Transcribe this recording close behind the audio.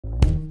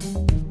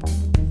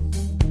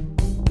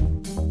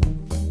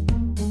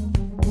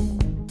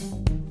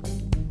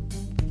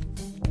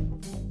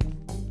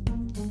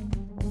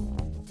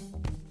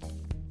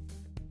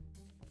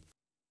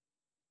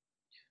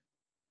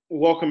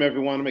Welcome,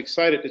 everyone. I'm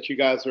excited that you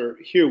guys are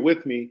here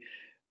with me.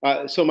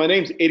 So my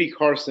name's Eddie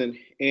Carson,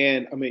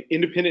 and I'm an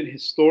independent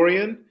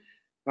historian.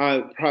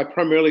 I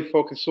primarily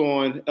focus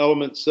on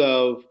elements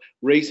of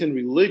race and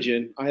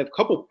religion. I have a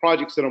couple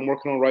projects that I'm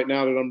working on right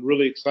now that I'm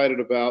really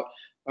excited about.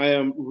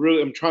 I'm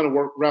trying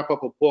to wrap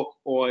up a book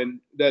on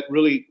that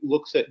really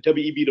looks at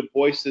W.E.B. Du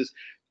Bois's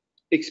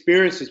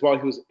experiences while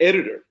he was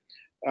editor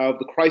of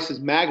the Crisis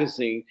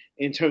magazine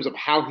in terms of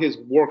how his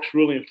works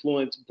really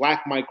influenced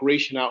Black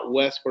migration out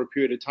west for a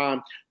period of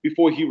time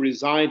before he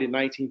resigned in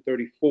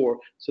 1934.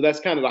 So that's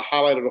kind of the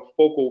highlight of the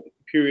focal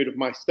period of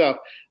my stuff.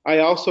 I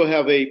also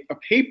have a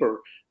paper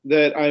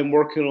that I'm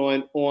working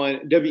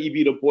on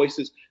W.E.B. Du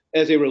Bois's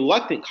as a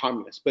reluctant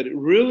communist, but it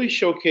really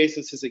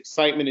showcases his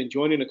excitement in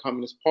joining the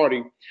Communist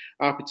Party,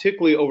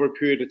 particularly over a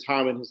period of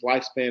time in his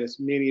lifespan, as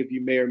many of you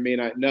may or may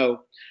not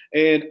know.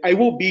 And I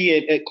will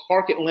be at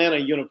Clark Atlanta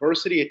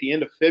University at the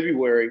end of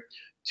February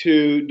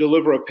to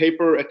deliver a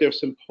paper at their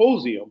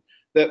symposium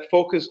that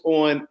focused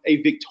on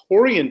a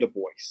Victorian Du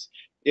Bois.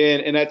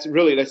 And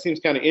that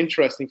seems kind of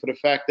interesting for the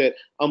fact that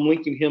I'm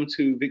linking him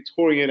to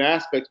Victorian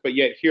aspects, but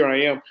yet here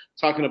I am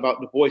talking about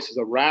Du Bois as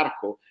a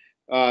radical.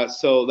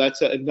 So that's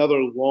another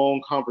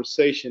long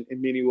conversation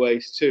in many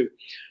ways too.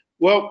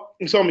 Well,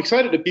 so I'm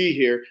excited to be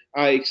here.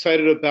 I'm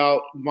excited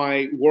about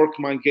my work,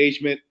 my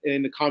engagement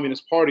in the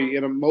Communist Party,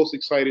 and I'm most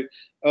excited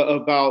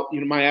about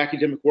my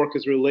academic work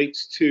as it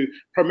relates to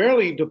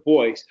primarily Du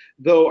Bois,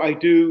 though I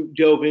do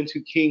delve into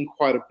King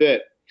quite a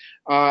bit.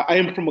 I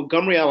am from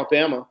Montgomery,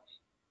 Alabama,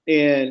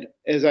 and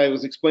as I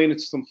was explaining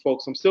to some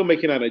folks, I'm still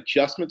making an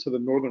adjustment to the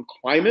northern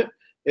climate.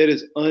 It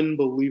is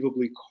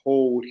unbelievably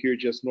cold here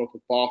just north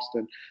of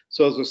Boston.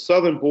 So as a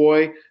Southern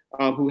boy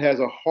who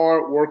has a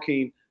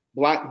hard-working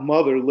Black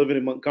mother living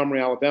in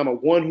Montgomery, Alabama,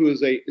 one who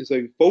is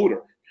a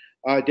voter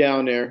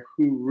down there,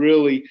 who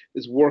really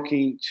is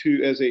working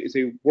as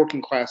a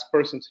working class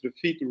person to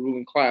defeat the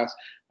ruling class.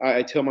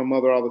 I tell my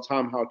mother all the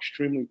time how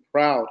extremely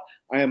proud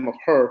I am of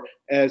her,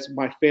 as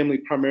my family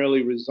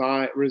primarily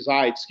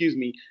resides,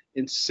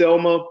 in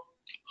Selma,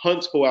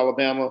 Huntsville,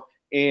 Alabama,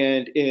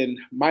 and in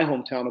my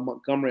hometown of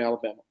Montgomery,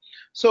 Alabama.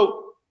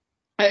 So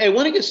I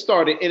want to get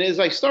started, and as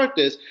I start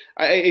this,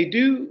 I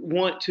do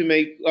want to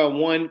make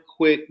one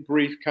quick,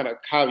 brief kind of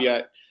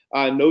caveat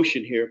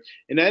notion here,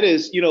 and that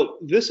is,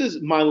 this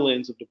is my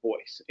lens of Du Bois,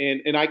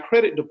 and I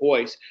credit Du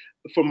Bois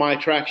for my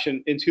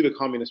attraction into the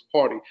Communist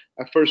Party.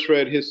 I first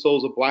read his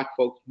Souls of Black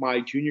Folk my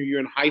junior year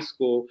in high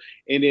school,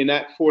 and then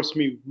that forced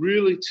me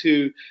really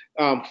to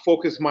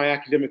focus my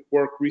academic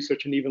work,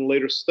 research, and even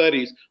later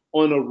studies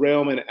on the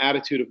realm and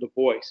attitude of Du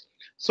Bois.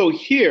 So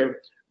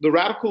here, the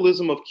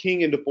radicalism of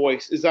King and Du Bois,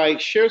 as I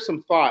share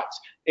some thoughts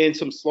and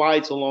some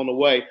slides along the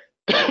way,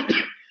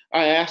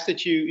 I ask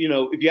that if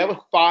you have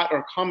a thought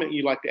or comment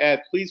you'd like to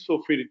add, please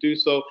feel free to do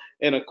so,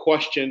 and a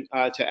question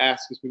to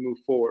ask as we move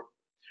forward.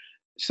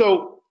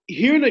 So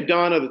here in the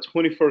dawn of the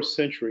 21st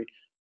century,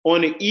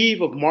 on the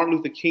eve of Martin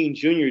Luther King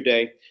Jr.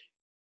 Day,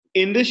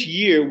 in this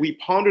year, we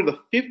ponder the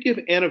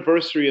 50th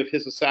anniversary of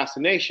his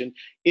assassination.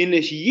 In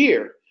this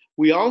year,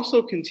 we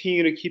also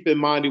continue to keep in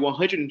mind the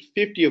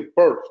 150th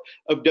birth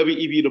of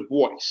W.E.B. Du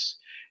Bois.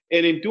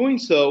 And in doing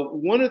so,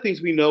 one of the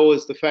things we know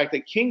is the fact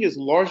that King is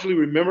largely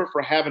remembered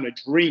for having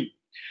a dream.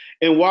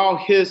 And while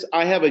his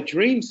I Have a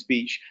Dream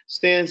speech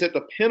stands at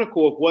the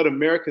pinnacle of what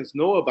Americans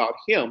know about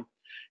him,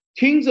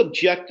 King's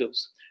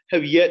objectives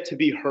have yet to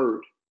be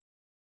heard.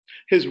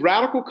 His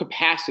radical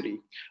capacity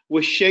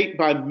was shaped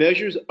by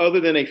measures other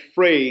than a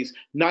phrase,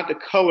 not the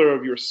color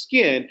of your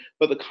skin,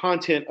 but the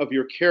content of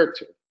your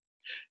character.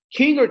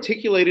 King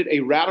articulated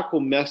a radical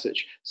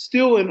message,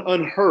 still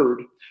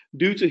unheard,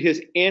 due to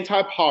his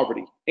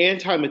anti-poverty,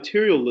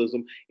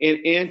 anti-materialism,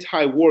 and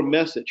anti-war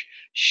message,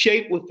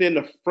 shaped within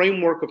the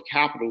framework of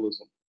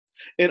capitalism,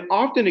 and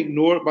often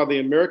ignored by the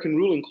American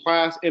ruling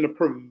class and a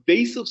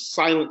pervasive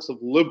silence of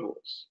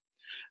liberals.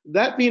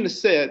 That being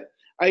said,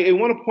 I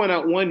want to point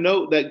out one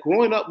note that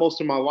growing up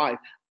most of my life,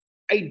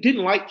 I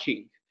didn't like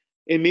King.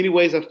 In many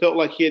ways, I felt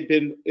like he had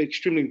been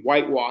extremely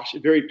whitewashed,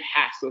 very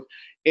passive.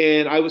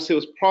 And I would say it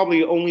was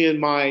probably only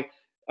I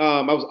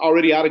was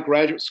already out of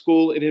graduate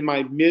school and in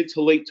my mid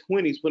to late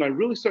 20s when I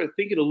really started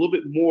thinking a little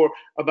bit more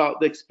about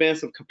the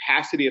expansive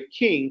capacity of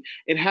King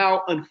and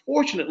how,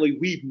 unfortunately,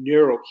 we've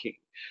narrowed King.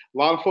 A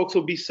lot of folks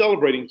will be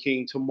celebrating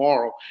King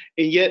tomorrow.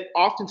 And yet,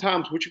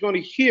 oftentimes, what you're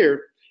going to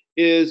hear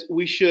is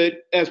we should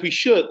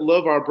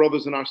love our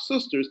brothers and our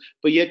sisters,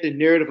 but yet the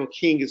narrative of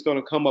King is going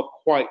to come up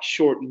quite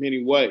short in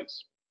many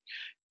ways.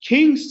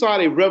 King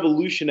sought a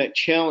revolution that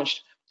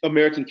challenged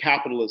American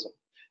capitalism.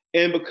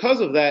 And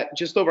because of that,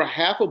 just over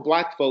half of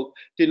Black folk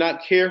did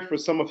not care for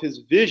some of his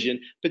vision,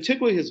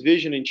 particularly his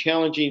vision in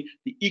challenging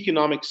the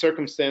economic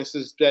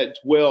circumstances that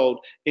dwelled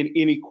in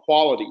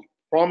inequality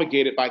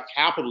promulgated by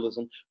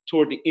capitalism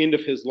toward the end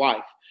of his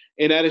life.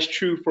 And that is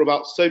true for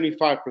about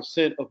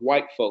 75% of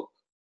white folk.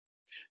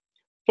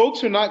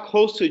 Folks are not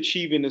close to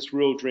achieving this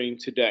real dream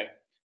today.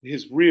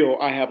 His real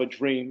I Have a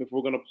Dream, if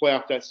we're going to play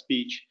off that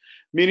speech.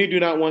 Many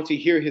do not want to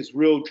hear his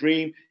real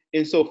dream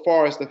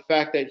insofar as the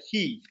fact that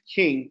he,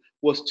 King,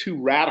 was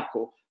too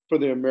radical, for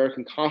the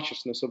American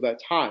consciousness of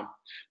that time.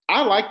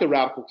 I like the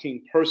radical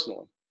king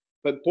personally,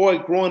 but boy,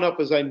 growing up,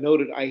 as I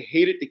noted, I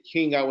hated the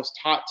king I was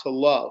taught to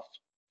love.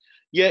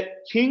 Yet,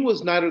 King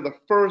was neither the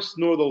first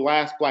nor the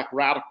last Black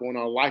radical in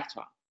our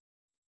lifetime.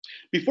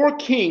 Before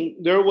King,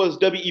 there was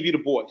W.E.B. Du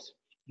Bois,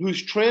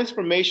 whose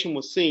transformation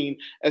was seen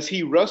as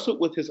he wrestled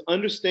with his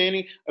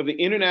understanding of the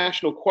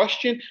international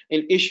question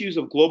and issues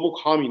of global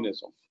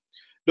communism.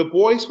 Du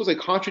Bois was a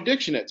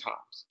contradiction at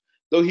times,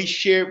 though he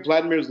shared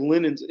Vladimir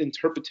Lenin's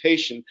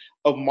interpretation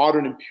of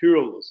modern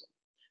imperialism.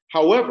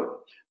 However,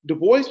 Du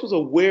Bois was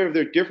aware of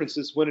their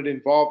differences when it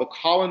involved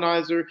a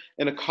colonizer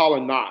and a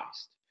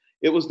colonized.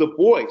 It was Du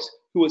Bois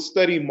who would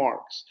study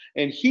Marx,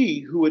 and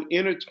he who would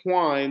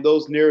intertwine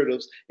those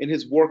narratives in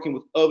his working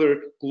with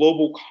other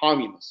global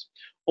communists,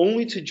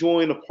 only to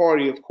join a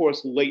party, of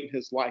course, late in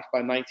his life by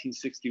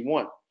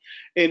 1961.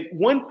 And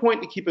one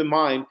point to keep in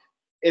mind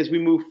as we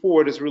move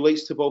forward as it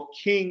relates to both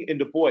King and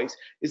Du Bois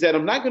is that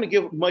I'm not going to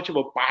give much of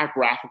a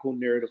biographical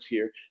narrative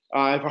here.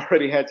 I've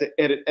already had to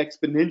edit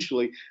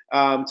exponentially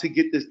to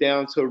get this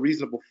down to a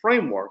reasonable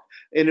framework.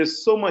 And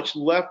there's so much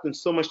left and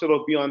so much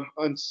that'll be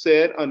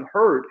unsaid,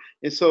 unheard.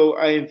 And so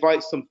I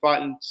invite some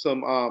thought and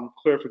some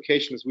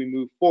clarification as we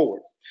move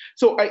forward.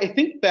 So I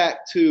think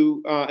back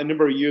to a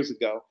number of years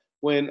ago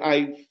when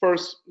I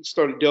first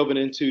started delving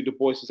into Du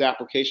Bois's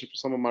application for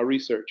some of my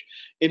research.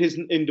 In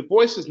Du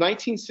Bois's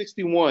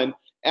 1961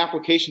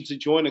 application to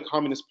join the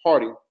Communist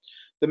Party,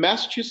 the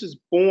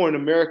Massachusetts-born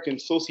American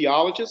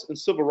sociologist and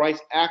civil rights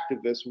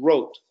activist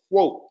wrote,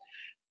 quote,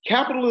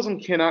 "Capitalism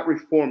cannot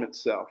reform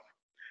itself.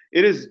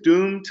 It is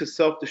doomed to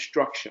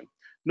self-destruction.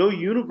 No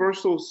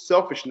universal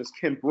selfishness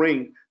can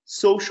bring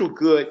social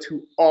good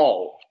to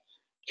all."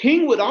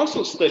 King would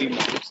also study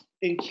Marx,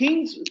 and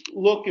King's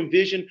look and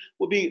vision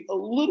would be a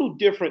little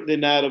different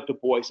than that of Du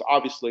Bois,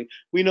 obviously.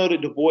 We know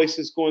that Du Bois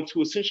is going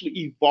to essentially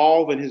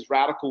evolve in his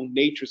radical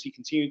nature as he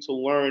continues to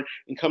learn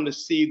and come to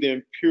see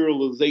the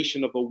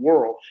imperialization of the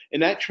world.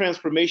 And that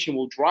transformation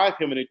will drive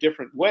him in a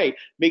different way,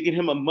 making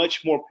him a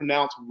much more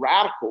pronounced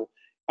radical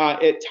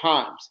at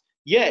times.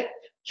 Yet,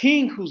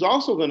 King, who's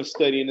also going to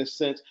study in this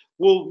sense,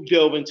 will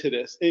delve into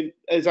this. And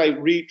as I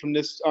read from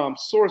this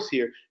source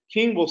here,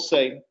 King will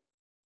say,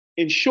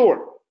 in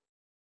short,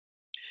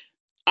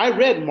 I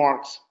read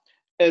Marx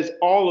as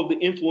all of the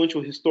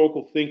influential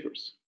historical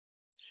thinkers.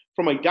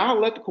 From a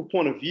dialectical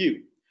point of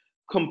view,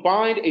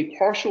 combined a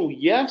partial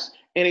yes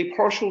and a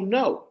partial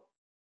no.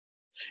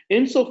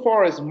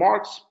 Insofar as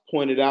Marx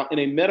pointed out in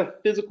a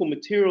metaphysical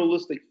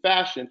materialistic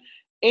fashion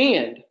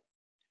and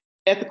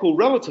ethical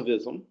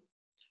relativism,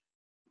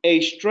 a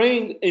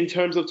strain in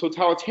terms of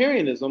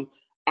totalitarianism,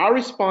 I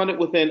responded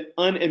with an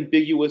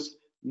unambiguous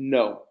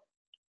no.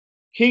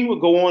 King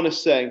would go on to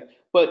say,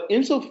 but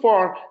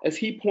insofar as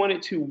he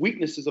pointed to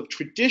weaknesses of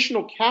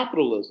traditional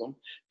capitalism,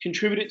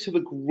 contributed to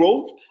the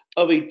growth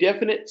of a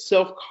definite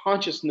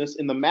self-consciousness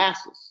in the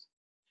masses,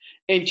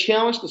 and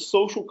challenged the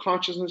social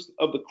consciousness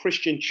of the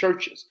Christian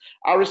churches,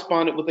 I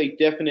responded with a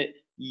definite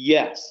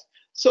yes.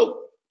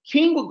 So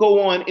King would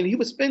go on and he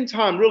would spend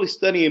time really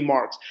studying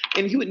Marx,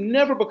 and he would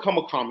never become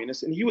a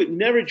communist and he would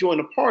never join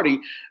a party.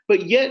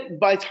 But yet,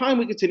 by the time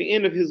we get to the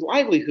end of his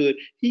livelihood,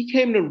 he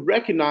came to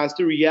recognize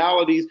the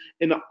realities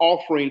and the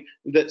offering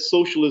that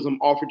socialism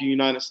offered the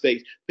United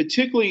States,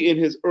 particularly in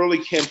his early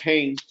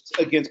campaign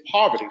against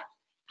poverty.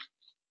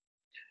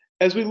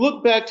 As we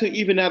look back to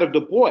even that of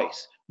Du Bois,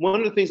 one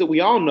of the things that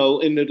we all know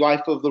in the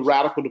life of the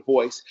radical Du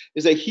Bois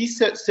is that he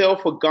set sail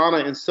for Ghana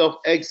in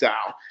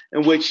self-exile,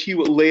 in which he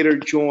would later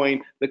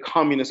join the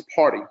Communist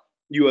Party,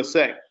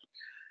 USA.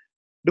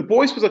 Du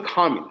Bois was a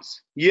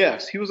communist.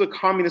 Yes, he was a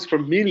communist for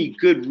many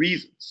good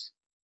reasons.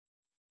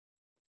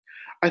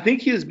 I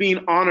think he is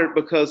being honored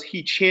because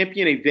he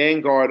championed a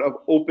vanguard of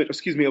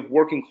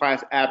working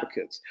class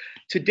advocates.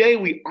 Today,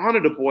 we honor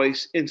Du Bois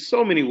in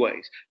so many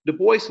ways. Du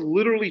Bois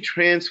literally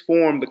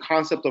transformed the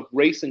concept of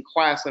race and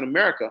class in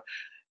America.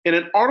 In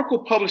an article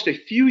published a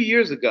few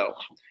years ago,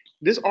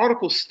 this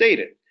article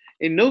stated,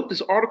 and note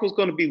this article is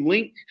going to be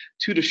linked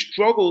to the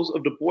struggles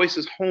of Du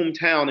Bois's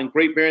hometown in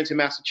Great Barrington,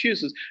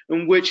 Massachusetts,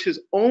 in which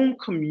his own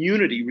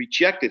community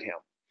rejected him.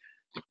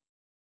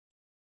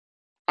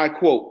 I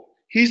quote,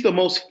 "He's the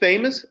most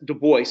famous, Du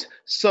Bois,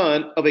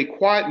 son of a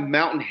quiet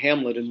mountain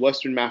hamlet in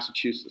western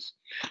Massachusetts.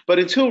 But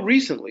until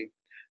recently,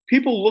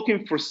 people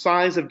looking for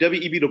signs of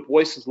W.E.B. Du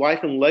Bois's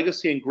life and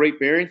legacy in Great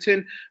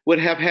Barrington would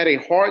have had a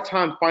hard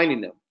time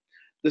finding them.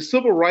 The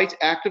civil rights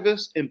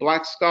activist and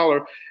Black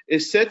scholar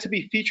is said to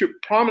be featured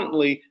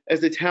prominently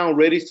as the town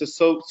readies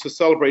to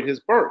celebrate his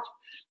birth.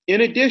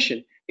 In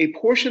addition, a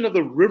portion of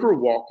the river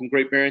walk in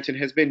Great Barrington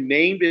has been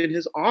named in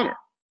his honor.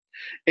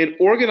 And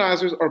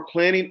organizers are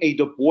planning a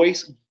Du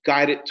Bois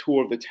guided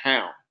tour of the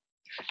town."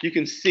 You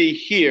can see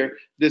here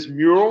this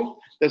mural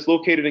that's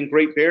located in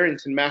Great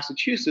Barrington,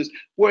 Massachusetts,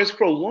 whereas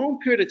for a long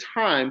period of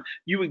time,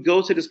 you would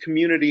go to this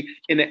community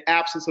and the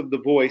absence of Du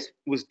Bois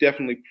was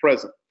definitely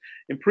present.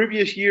 In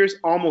previous years,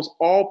 almost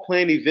all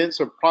planned events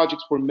or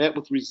projects were met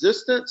with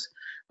resistance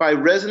by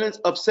residents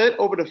upset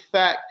over the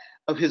fact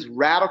of his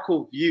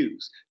radical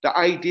views. The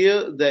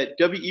idea that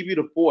W.E.B.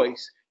 Du Bois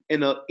in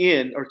the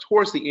end, or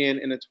towards the end,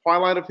 in the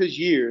twilight of his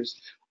years,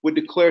 would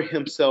declare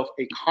himself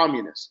a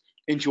communist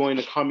and join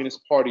the Communist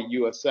Party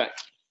USA.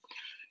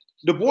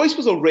 Du Bois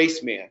was a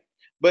race man,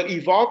 but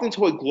evolved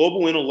into a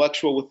global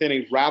intellectual within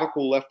a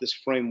radical leftist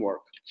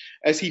framework,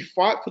 as he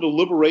fought for the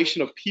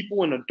liberation of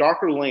people in the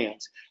darker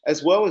lands,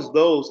 as well as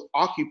those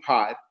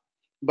occupied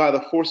by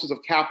the forces of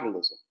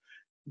capitalism.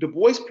 Du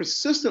Bois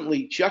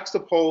persistently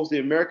juxtaposed the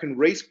American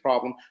race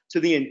problem to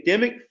the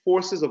endemic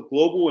forces of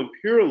global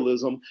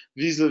imperialism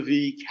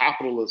vis-a-vis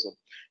capitalism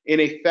in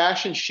a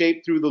fashion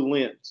shaped through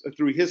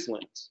his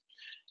lens.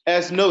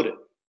 As noted,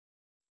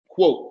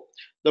 quote,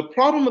 "The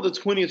problem of the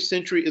 20th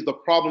century is the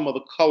problem of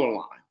the color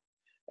line,"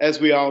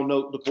 as we all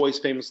know, Du Bois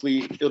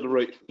famously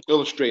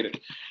illustrated.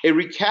 A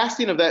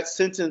recasting of that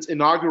sentence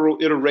inaugural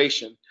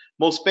iteration,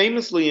 most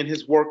famously in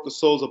his work, The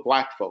Souls of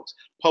Black Folks,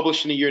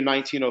 published in the year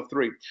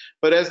 1903.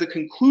 But as the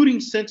concluding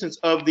sentence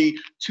of the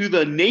 "To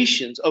the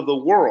Nations of the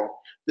World,"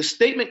 the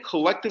statement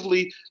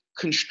collectively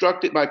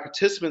constructed by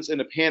participants in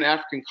the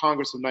Pan-African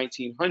Congress of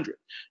 1900.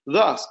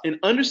 Thus, in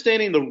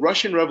understanding the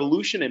Russian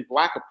Revolution and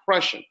Black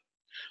oppression,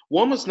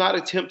 one must not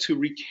attempt to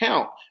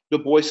recount Du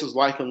Bois's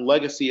life and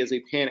legacy as a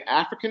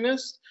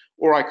Pan-Africanist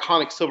or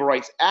iconic civil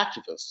rights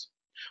activist,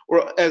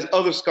 or as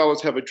other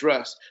scholars have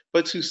addressed,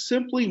 but to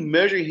simply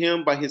measure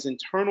him by his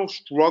internal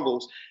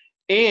struggles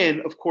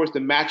and, of course, the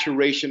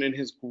maturation and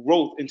his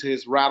growth into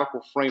his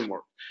radical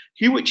framework.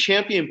 He would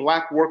champion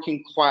Black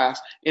working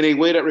class in a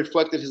way that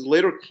reflected his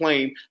later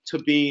claim to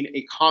being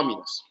a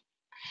communist.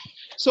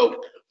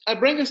 So I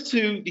bring us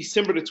to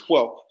December the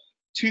 12th,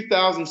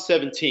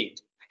 2017.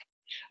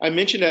 I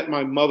mentioned that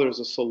my mother is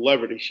a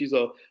celebrity. She's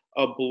a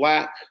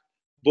Black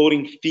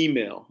voting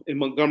female in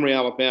Montgomery,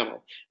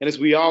 Alabama. And as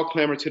we all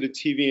clamor to the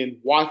TV and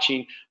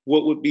watching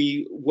what would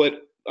be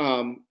what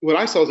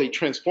I saw as a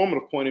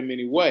transformative point in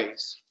many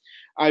ways,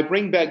 I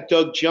bring back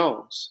Doug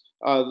Jones,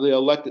 the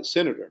elected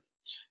senator.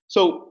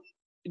 So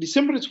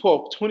December the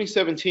 12th,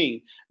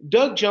 2017,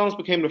 Doug Jones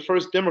became the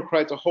first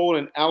Democrat to hold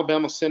an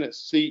Alabama Senate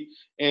seat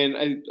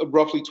in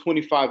roughly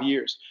 25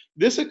 years.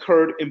 This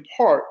occurred in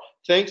part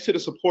thanks to the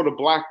support of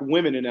Black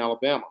women in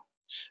Alabama.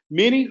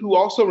 Many who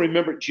also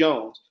remembered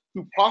Jones,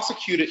 who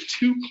prosecuted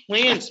 2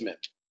 Klansmen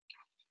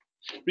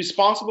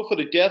responsible for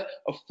the death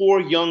of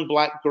 4 young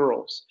Black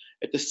girls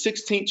at the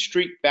 16th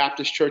Street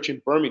Baptist Church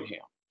in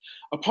Birmingham.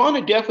 Upon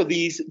the death of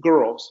these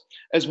girls,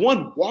 as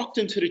one walked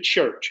into the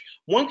church,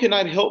 one could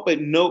not help but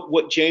note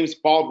what James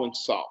Baldwin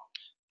saw.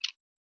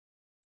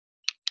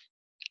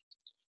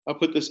 I'll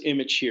put this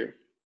image here.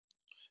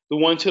 The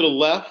one to the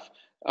left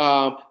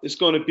is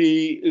going to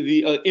be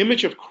the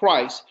image of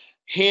Christ,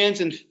 hands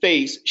and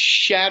face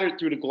shattered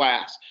through the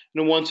glass.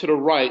 And the one to the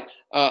right,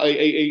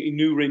 a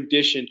new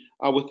rendition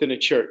within a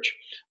church.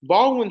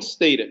 Baldwin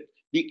stated,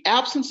 "The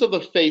absence of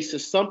the face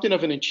is something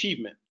of an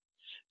achievement.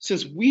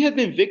 Since we have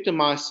been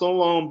victimized so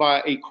long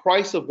by a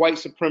Christ of white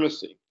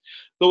supremacy,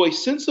 though a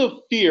sense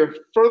of fear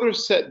further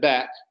set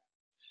back,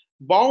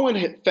 Baldwin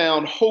had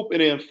found hope in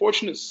the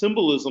unfortunate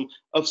symbolism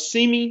of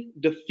seeming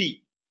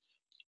defeat."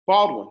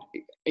 Baldwin,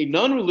 a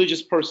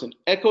non-religious person,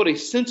 echoed a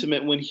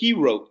sentiment when he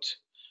wrote,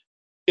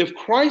 "If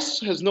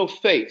Christ has no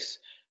face,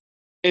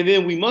 and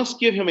then we must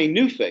give him a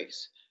new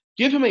face,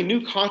 give him a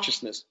new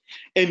consciousness,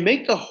 and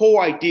make the whole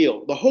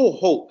ideal, the whole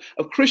hope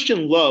of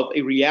Christian love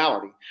a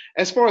reality.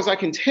 As far as I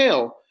can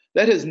tell,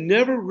 that has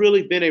never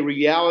really been a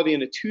reality in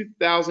the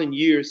 2,000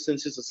 years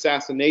since his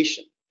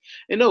assassination."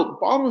 And no,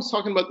 Baldwin's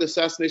talking about the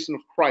assassination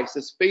of Christ,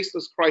 this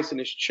faceless Christ in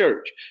his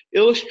church,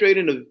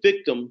 illustrating the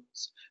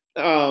victims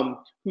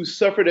who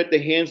suffered at the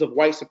hands of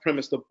white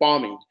supremacists, the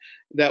bombing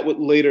that would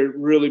later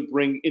really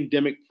bring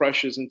endemic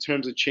pressures in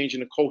terms of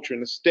changing the culture in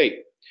the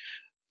state.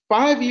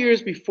 5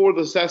 years before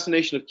the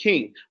assassination of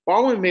King,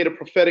 Baldwin made a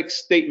prophetic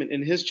statement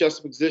in his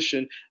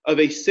juxtaposition of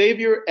a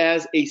savior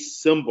as a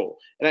symbol.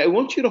 And I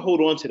want you to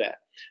hold on to that.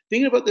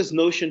 Thinking about this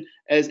notion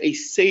as a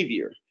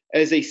savior,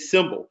 as a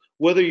symbol,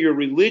 whether you're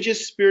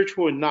religious,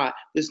 spiritual, or not,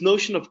 this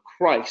notion of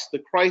Christ, the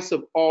Christ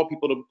of all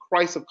people, the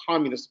Christ of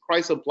communists, the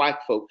Christ of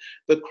Black folk,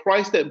 the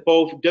Christ that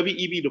both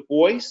W.E.B. Du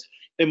Bois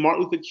and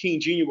Martin Luther King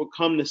Jr. would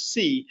come to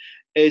see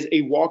as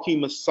a walking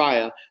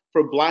Messiah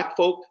for Black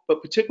folk,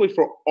 but particularly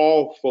for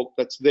all folk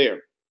that's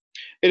there.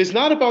 It is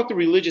not about the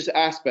religious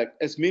aspect,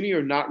 as many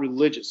are not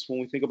religious when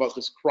we think about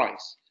this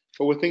Christ,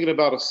 but we're thinking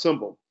about a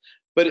symbol.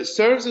 But it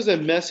serves as a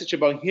message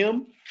about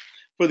him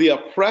for the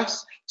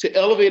oppressed to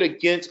elevate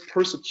against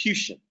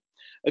persecution,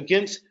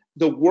 against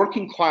the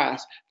working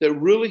class that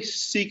really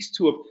seeks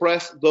to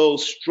oppress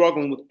those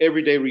struggling with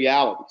everyday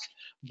realities.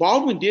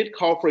 Baldwin did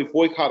call for a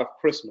boycott of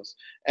Christmas,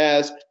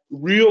 as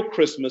real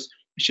Christmas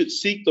should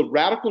seek the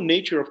radical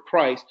nature of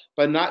Christ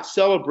by not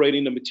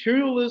celebrating the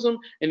materialism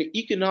and the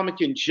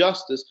economic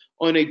injustice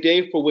on a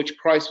day for which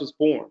Christ was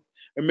born.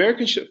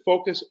 Americans should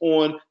focus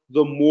on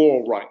the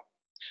moral right.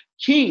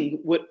 King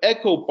would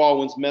echo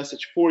Baldwin's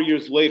message 4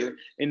 years later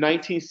in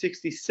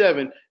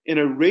 1967 in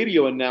a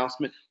radio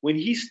announcement when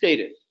he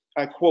stated,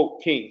 I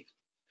quote King,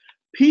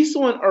 "Peace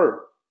on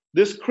earth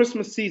this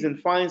Christmas season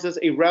finds us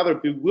a rather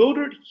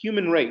bewildered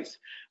human race.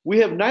 We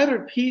have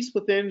neither peace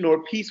within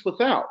nor peace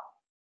without.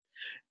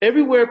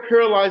 Everywhere,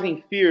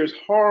 paralyzing fears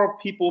horror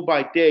people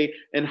by day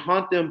and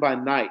haunt them by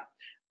night.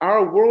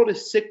 Our world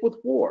is sick with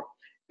war.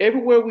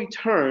 Everywhere we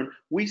turn,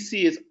 we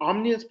see its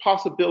ominous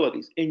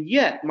possibilities. And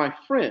yet, my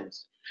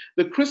friends,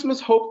 the Christmas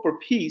hope for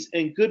peace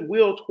and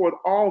goodwill toward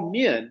all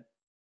men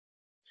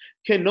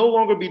can no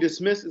longer be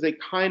dismissed as a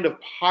kind of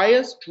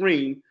pious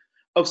dream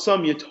of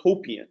some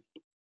utopian.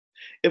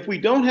 If we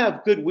don't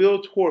have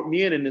goodwill toward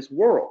men in this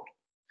world,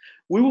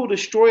 we will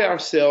destroy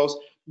ourselves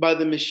by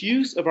the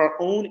misuse of our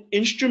own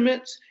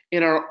instruments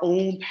and our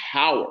own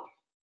power.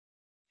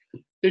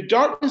 The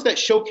darkness that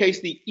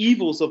showcased the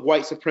evils of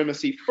white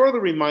supremacy further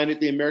reminded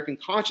the American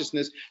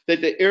consciousness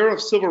that the era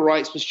of civil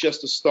rights was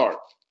just a start.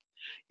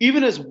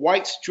 Even as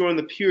whites during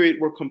the period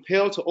were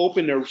compelled to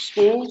open their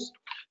schools,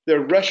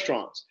 their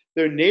restaurants,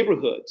 their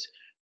neighborhoods,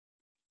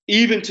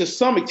 even to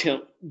some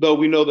extent, though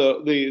we know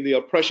the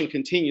oppression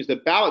continues, the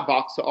ballot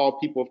box to all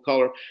people of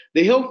color,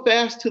 they held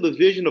fast to the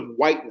vision of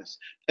whiteness,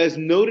 as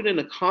noted in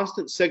the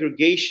constant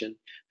segregation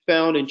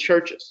found in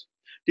churches.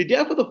 The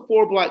death of the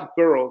 4 black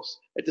girls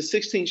at the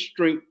 16th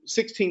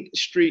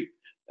Street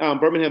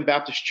Birmingham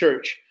Baptist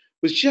Church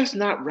was just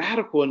not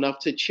radical enough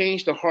to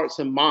change the hearts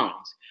and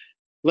minds.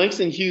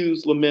 Langston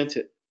Hughes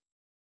lamented.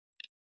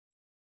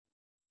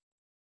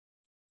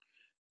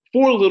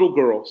 4 little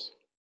girls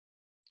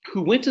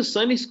who went to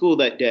Sunday school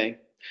that day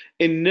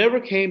and never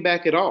came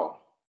back at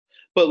all,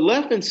 but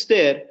left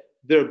instead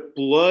their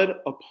blood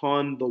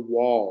upon the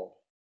wall.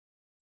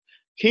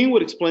 King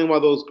would explain why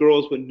those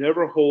girls would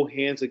never hold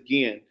hands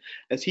again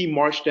as he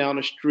marched down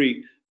the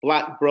street,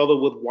 black brother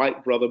with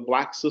white brother,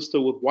 black sister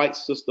with white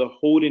sister,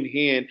 holding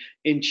hand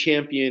and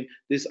champion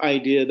this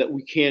idea that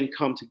we can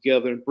come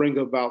together and bring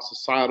about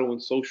societal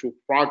and social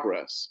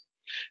progress.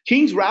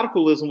 King's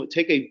radicalism would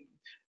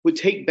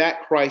take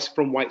back Christ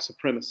from white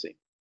supremacy.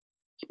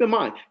 Keep in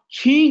mind,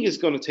 King is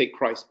going to take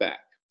Christ back.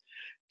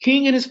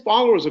 King and his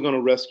followers are going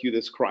to rescue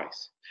this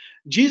Christ.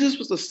 Jesus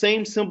was the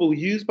same symbol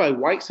used by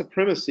white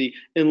supremacy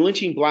in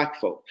lynching black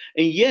folk,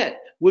 and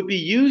yet would be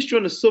used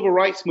during the civil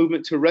rights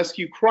movement to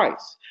rescue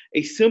Christ,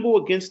 a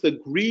symbol against the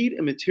greed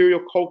and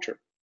material culture.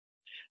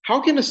 How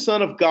can the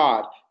Son of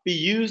God be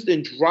used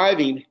in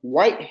driving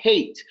white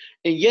hate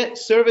and yet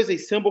serve as a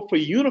symbol for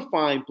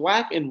unifying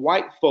black and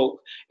white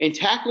folk and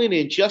tackling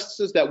the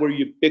injustices that were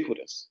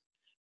ubiquitous?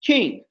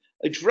 King,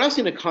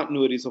 addressing the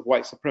continuities of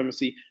white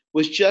supremacy,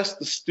 was just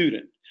the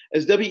student,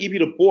 as W.E.B.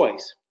 Du Bois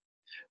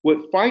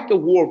would fight the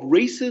war of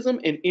racism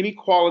and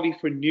inequality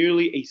for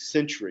nearly a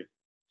century.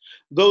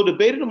 Though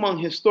debated among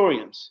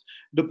historians,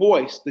 Du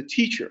Bois, the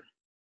teacher,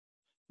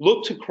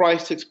 looked to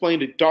Christ to explain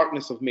the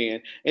darkness of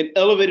man and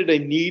elevated a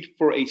need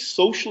for a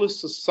socialist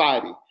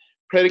society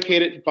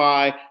predicated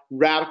by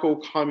radical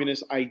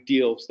communist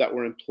ideals that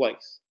were in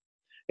place.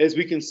 As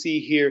we can see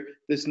here,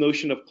 this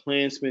notion of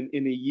Klansmen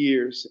in the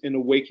years and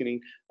awakening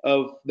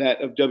of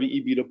that of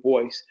W.E.B. Du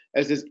Bois,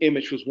 as this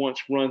image was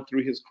once run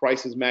through his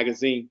Crisis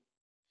magazine.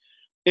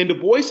 In Du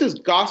Bois's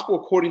Gospel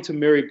According to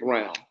Mary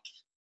Brown,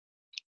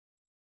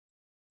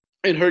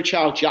 and her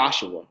child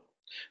Joshua,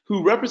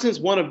 who represents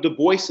one of Du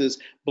Bois's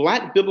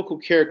black biblical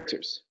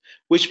characters,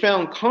 which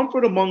found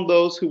comfort among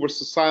those who were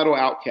societal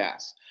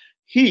outcasts.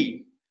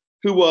 He,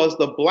 who was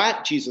the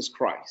black Jesus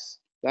Christ,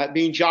 that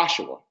being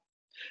Joshua,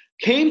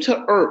 came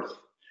to earth.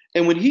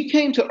 And when he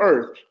came to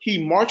earth, he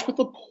marched with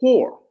the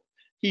poor.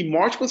 He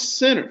marched with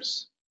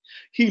sinners.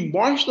 He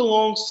marched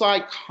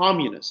alongside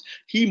communists.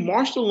 He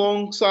marched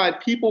alongside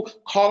people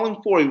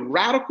calling for a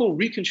radical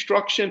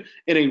reconstruction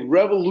and a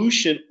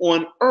revolution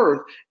on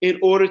earth in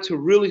order to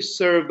really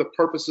serve the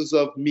purposes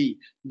of me,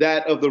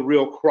 that of the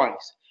real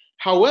Christ.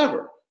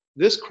 However,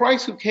 this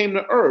Christ who came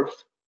to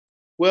earth,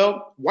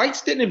 well,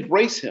 whites didn't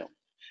embrace him.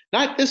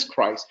 Not this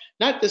Christ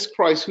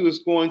who is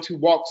going to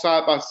walk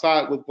side by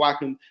side with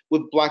black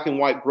and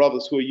white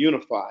brothers who are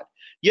unified.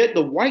 Yet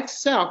the white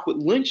South would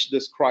lynch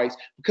this Christ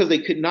because they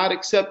could not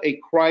accept a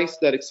Christ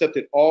that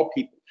accepted all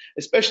people,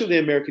 especially the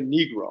American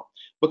Negro.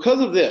 Because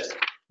of this,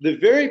 the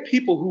very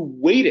people who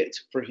waited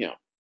for him,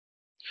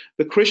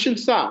 the Christian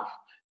South,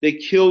 they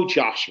killed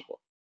Joshua.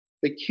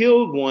 They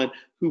killed one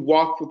who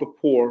walked with the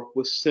poor,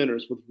 with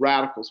sinners, with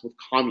radicals, with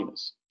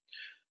communists.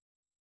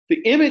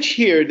 The image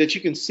here that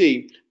you can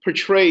see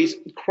portrays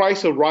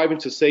Christ arriving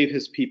to save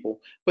his people,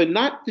 but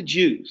not the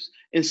Jews,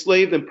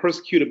 enslaved and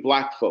persecuted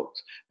black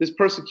folks. This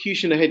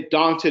persecution that had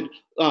daunted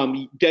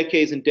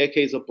decades and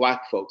decades of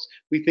black folks.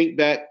 We think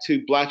back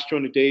to blacks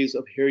during the days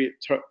of Harriet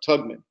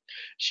Tubman.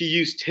 She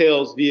used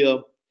tales via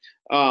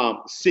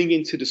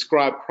singing to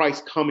describe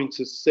Christ coming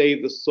to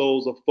save the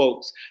souls of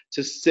folks,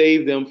 to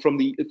save them from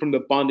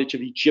the bondage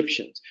of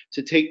Egyptians,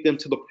 to take them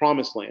to the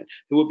promised land.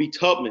 It would be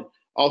Tubman,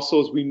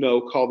 also, as we know,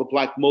 called the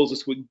Black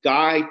Moses, would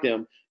guide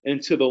them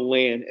into the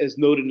land, as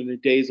noted in the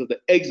days of the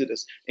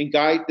Exodus, and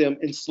guide them,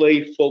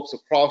 enslaved folks,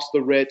 across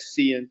the Red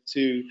Sea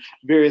into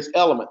various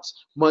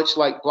elements, much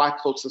like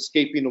black folks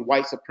escaping the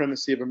white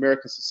supremacy of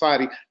American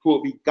society, who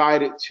would be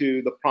guided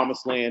to the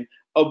promised land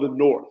of the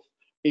North.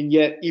 And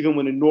yet, even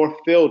when the North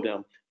failed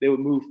them, they would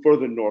move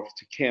further north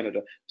to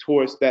Canada,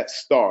 towards that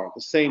star,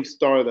 the same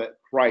star that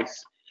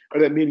Christ,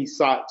 or that many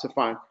sought to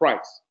find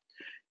Christ.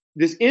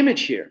 This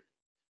image here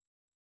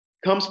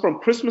comes from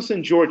Christmas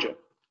in Georgia,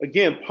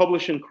 again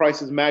published in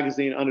Crisis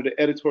magazine under the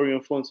editorial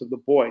influence of the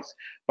Bois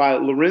by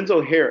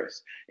Lorenzo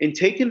Harris, and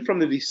taken from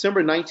the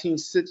December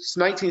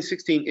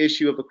 1916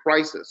 issue of the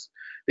Crisis.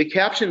 The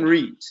caption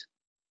reads,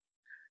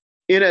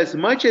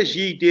 "Inasmuch as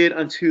ye did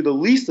unto the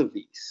least of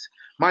these,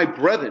 my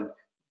brethren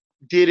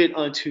did it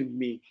unto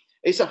me."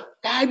 It's a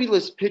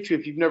fabulous picture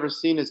if you've never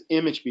seen this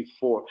image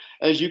before.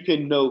 As you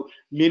can note,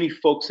 many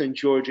folks in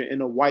Georgia in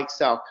the white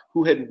South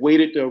who had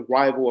waited the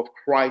arrival of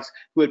Christ,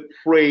 who had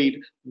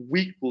prayed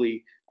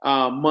weekly,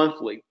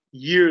 monthly,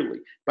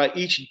 yearly, by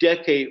each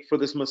decade for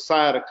this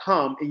Messiah to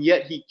come, and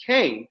yet he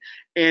came.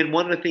 And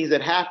one of the things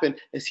that happened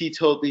is he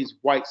told these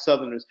white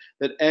Southerners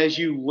that as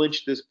you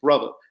lynch this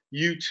brother,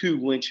 you too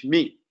lynch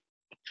me.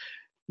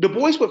 Du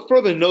Bois would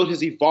further note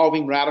his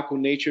evolving radical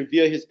nature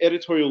via his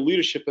editorial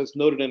leadership as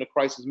noted in the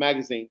Crisis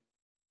magazine.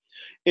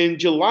 In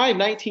July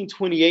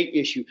 1928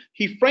 issue,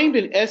 he framed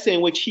an essay in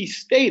which he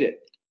stated,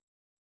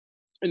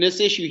 in this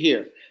issue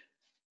here,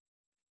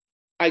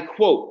 I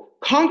quote,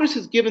 "Congress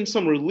has given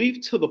some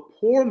relief to the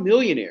poor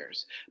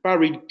millionaires by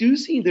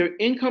reducing their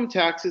income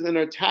taxes and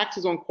their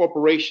taxes on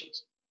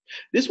corporations.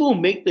 This will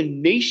make the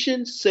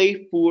nation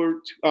safe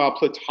for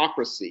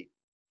plutocracy."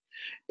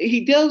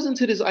 He delves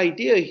into this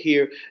idea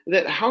here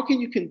that how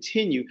can you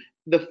continue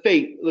the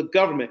fate, the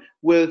government,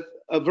 with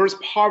averse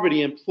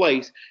poverty in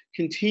place,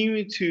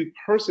 continuing to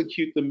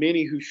persecute the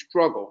many who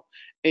struggle,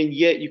 and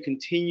yet you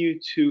continue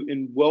to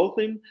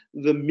emwealthen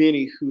the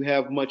many who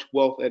have much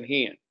wealth at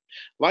hand.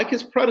 Like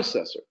his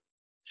predecessor,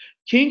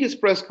 King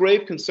expressed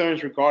grave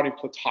concerns regarding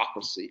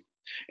plutocracy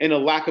and a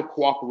lack of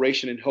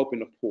cooperation in helping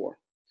the poor.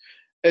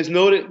 As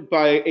noted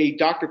by a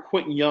Dr.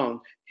 Quentin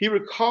Young, he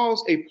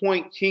recalls a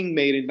point King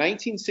made in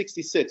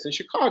 1966 in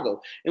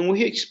Chicago, in which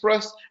he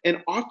expressed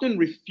an often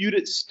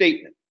refuted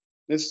statement.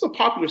 This is a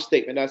popular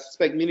statement I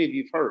suspect many of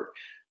you have heard.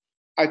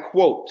 I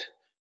quote,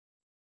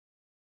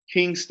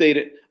 King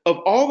stated, "Of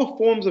all the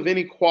forms of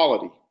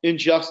inequality,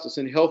 injustice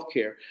in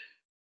healthcare,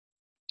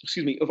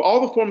 of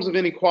all the forms of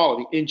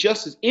inequality,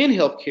 injustice in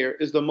healthcare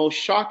is the most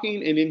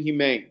shocking and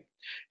inhumane.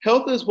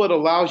 Health is what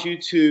allows you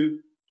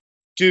to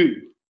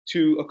do,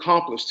 to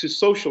accomplish, to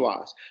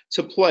socialize,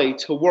 to play,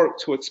 to work,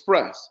 to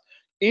express.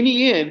 In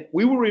the end,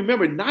 we will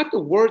remember not the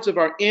words of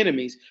our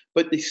enemies,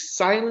 but the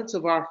silence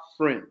of our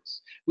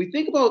friends." We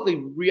think about the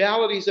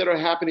realities that are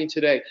happening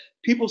today.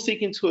 People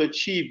seeking to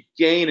achieve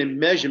gain and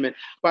measurement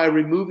by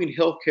removing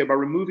healthcare, by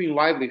removing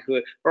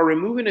livelihood, by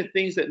removing the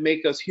things that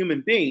make us human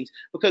beings,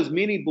 because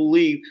many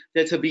believe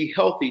that to be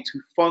healthy,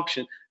 to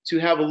function, to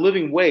have a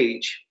living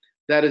wage,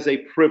 that is a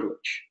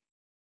privilege.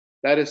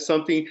 That is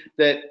something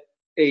that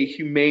a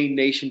humane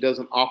nation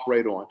doesn't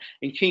operate on.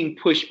 And King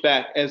pushed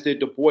back, as did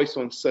Du Bois,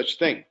 on such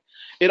thing.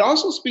 It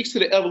also speaks to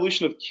the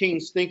evolution of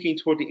King's thinking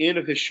toward the end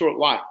of his short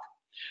life.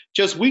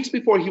 Just weeks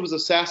before he was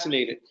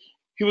assassinated,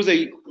 he was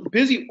a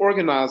busy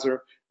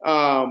organizer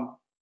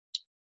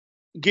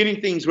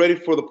getting things ready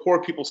for the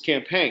Poor People's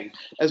Campaign,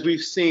 as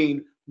we've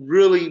seen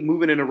really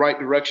moving in the right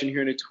direction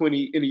here in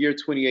the year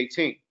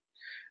 2018.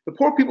 The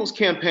Poor People's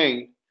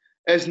Campaign,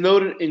 as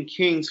noted in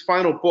King's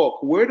final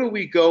book, Where Do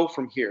We Go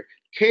From Here?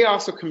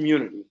 Chaos or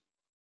Community?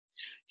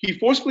 He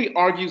forcefully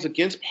argues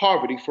against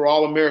poverty for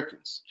all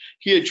Americans.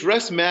 He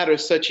addressed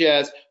matters such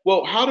as,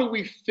 well, how do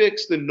we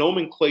fix the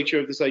nomenclature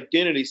of this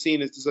identity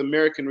seen as this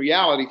American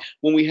reality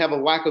when we have a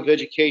lack of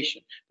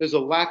education? There's a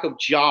lack of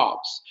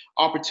jobs,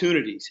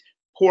 opportunities,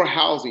 poor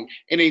housing,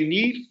 and a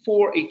need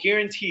for a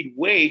guaranteed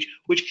wage,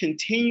 which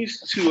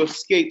continues to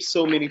escape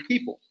so many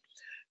people.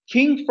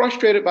 King,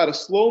 frustrated by the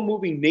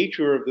slow-moving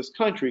nature of this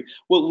country,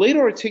 would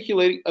later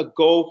articulate a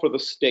goal for the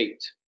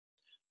state.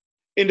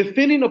 In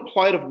defending the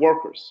plight of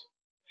workers,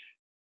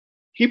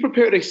 he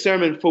prepared a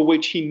sermon for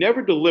which he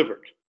never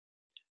delivered.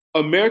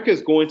 America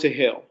is going to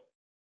hell.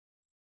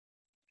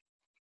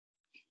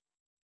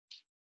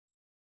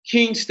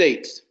 King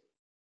states,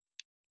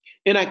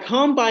 "And I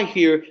come by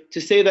here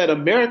to say that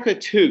America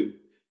too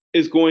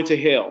is going to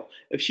hell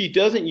if she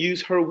doesn't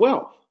use her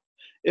wealth.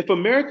 If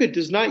America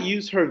does not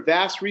use her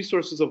vast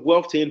resources of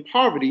wealth to end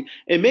poverty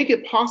and make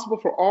it possible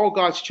for all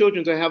God's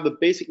children to have the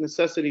basic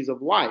necessities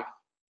of life,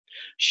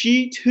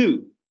 she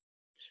too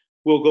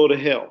will go to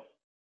hell.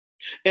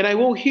 And I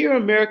will hear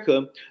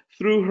America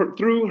through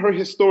her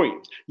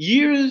historians,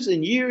 years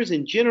and years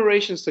and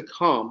generations to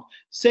come,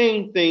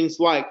 saying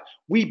things like,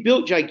 we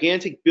built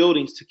gigantic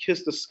buildings to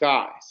kiss the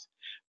skies.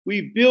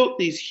 We built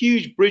these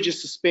huge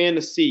bridges to span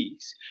the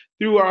seas.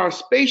 Through our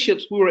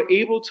spaceships, we were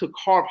able to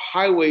carve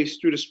highways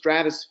through the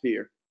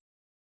stratosphere.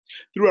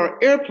 Through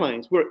our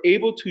airplanes, we were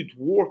able to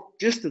dwarf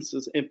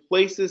distances and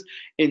places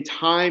in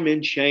time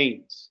and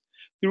chains.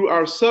 Through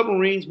our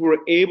submarines, we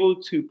were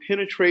able to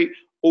penetrate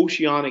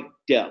oceanic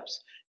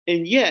depths.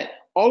 And yet,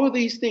 all of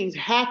these things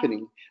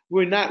happening,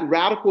 we're not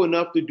radical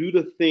enough to do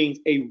the things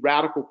a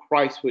radical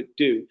Christ would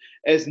do,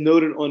 as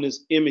noted on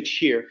this image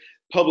here,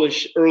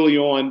 published early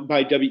on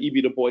by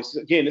W.E.B. Du Bois.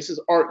 Again, this is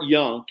Art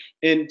Young.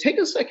 And take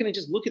a second and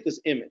just look at this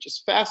image. It's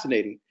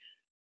fascinating.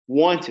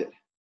 Wanted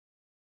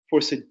for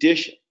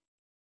sedition,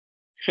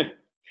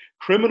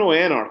 criminal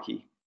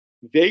anarchy,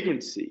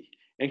 vagrancy,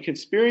 and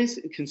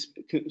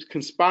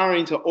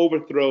conspiring to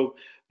overthrow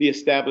the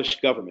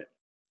established government.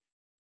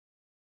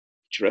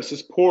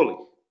 Dresses poorly,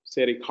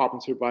 said a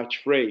carpenter by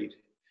trade.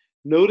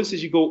 Notice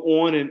as you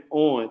go on and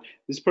on,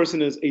 this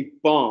person is a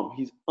bum.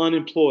 He's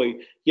unemployed,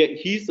 yet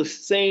he's the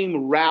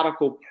same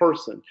radical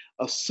person,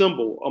 a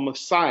symbol, a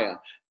messiah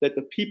that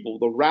the people,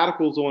 the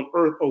radicals on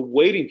earth are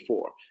waiting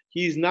for.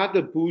 He's not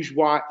the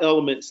bourgeois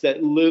elements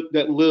that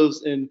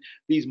lives in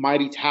these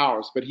mighty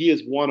towers, but he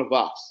is one of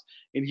us.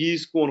 And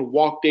he's going to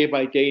walk day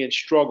by day and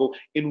struggle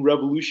in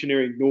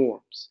revolutionary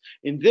norms.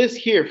 And this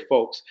here,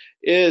 folks,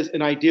 is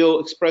an ideal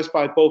expressed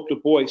by both Du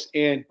Bois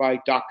and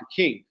by Dr.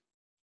 King.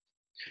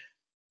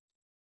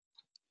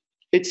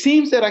 It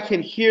seems that I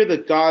can hear the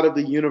God of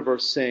the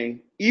universe saying,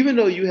 even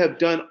though you have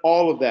done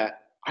all of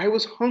that, I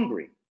was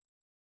hungry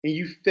and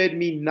you fed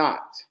me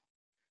not.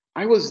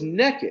 I was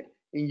naked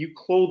and you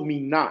clothed me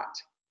not.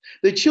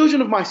 The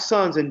children of my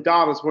sons and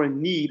daughters were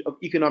in need of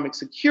economic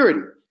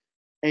security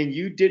and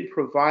you didn't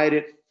provide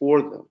it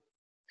for them.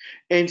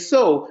 And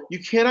so you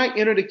cannot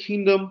enter the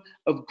kingdom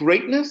of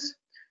greatness.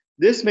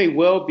 This may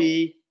well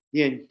be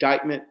the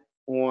indictment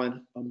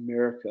on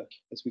America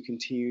as we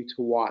continue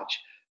to watch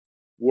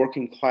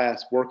working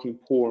class, working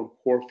poor, and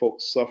poor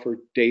folks suffer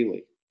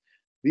daily.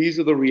 These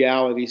are the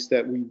realities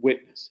that we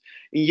witness.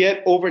 And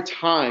yet, over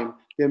time,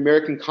 the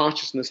American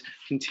consciousness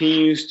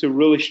continues to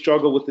really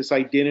struggle with this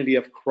identity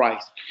of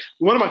Christ.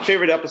 One of my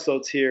favorite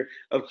episodes here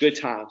of Good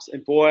Times,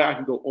 and boy, I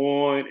can go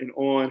on and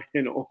on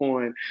and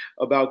on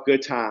about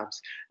Good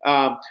Times.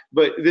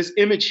 But this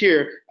image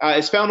here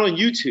is found on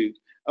YouTube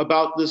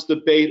about this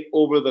debate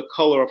over the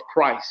color of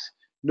Christ.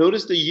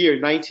 Notice the year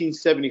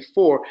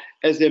 1974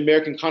 as the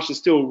American conscience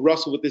still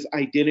wrestled with this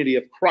identity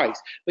of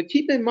Christ. But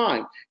keep in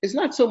mind, it's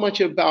not so much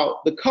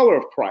about the color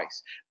of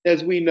Christ.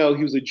 As we know,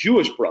 he was a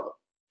Jewish brother.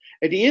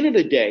 At the end of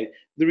the day,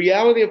 the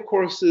reality, of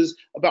course, is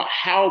about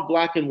how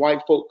black and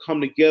white folk come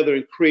together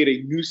and create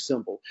a new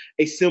symbol,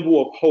 a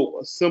symbol of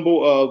hope, a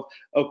symbol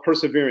of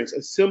perseverance,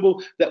 a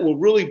symbol that will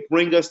really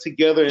bring us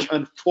together and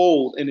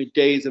unfold in the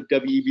days of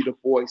W.E.B. Du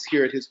Bois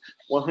here at his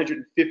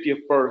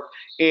 150th birth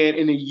and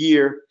in the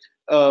year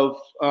of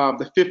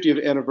the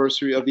 50th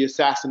anniversary of the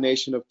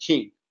assassination of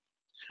King.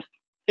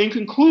 In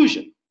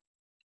conclusion,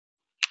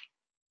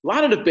 a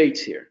lot of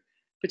debates here,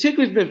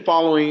 particularly been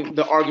following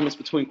the arguments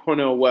between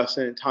Cornel West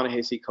and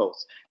Ta-Nehisi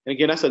Coates. And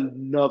again, that's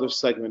another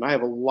segment. I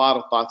have a lot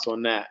of thoughts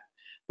on that.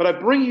 But I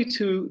bring you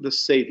to the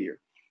Savior.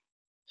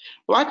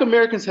 Black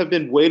Americans have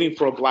been waiting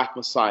for a Black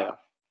Messiah,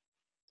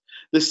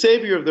 the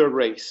Savior of their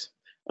race.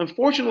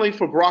 Unfortunately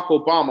for Barack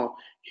Obama,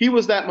 he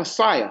was that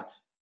Messiah.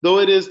 Though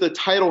it was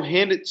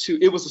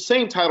the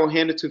same title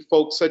handed to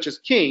folks such as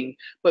King,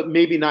 but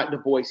maybe not Du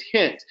Bois.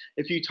 Hence,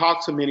 if you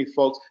talk to many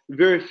folks,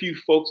 very few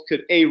folks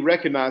could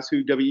recognize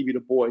who W.E.B. Du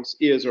Bois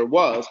is or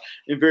was,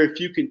 and very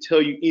few can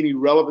tell you any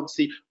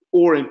relevancy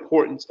or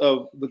importance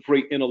of the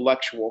great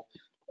intellectual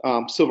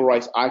civil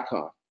rights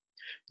icon.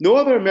 No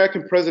other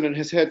American president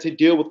has had to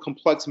deal with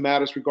complex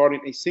matters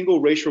regarding a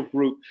single racial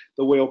group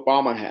the way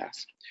Obama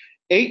has.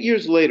 8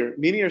 years later,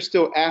 many are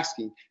still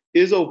asking,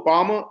 is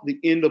Obama the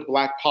end of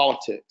Black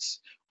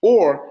politics?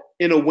 Or,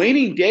 in a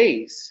waning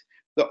days,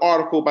 the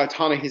article by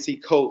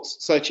Ta-Nehisi Coates,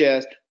 such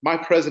as, My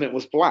President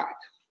Was Black.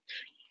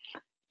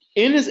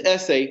 In his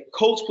essay,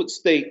 Coates would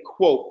state,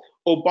 quote,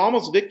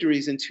 Obama's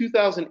victories in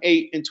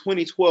 2008 and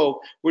 2012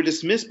 were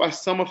dismissed by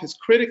some of his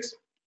critics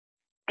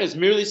as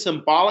merely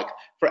symbolic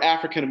for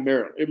African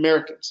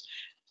Americans.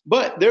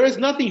 But there is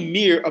nothing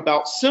mere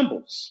about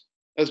symbols.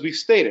 As we've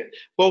stated,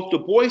 both Du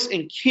Bois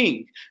and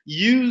King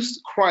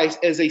used Christ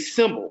as a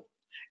symbol,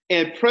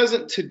 and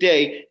present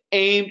today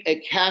aimed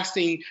at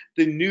casting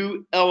the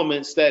new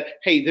elements that,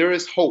 hey, there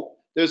is hope.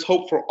 There's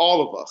hope for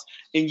all of us.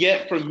 And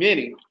yet for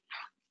many,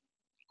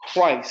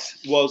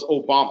 Christ was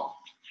Obama.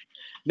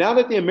 Now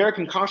that the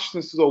American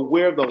consciousness is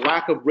aware of the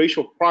lack of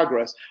racial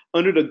progress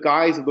under the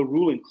guise of the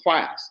ruling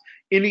class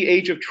in the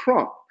age of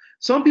Trump,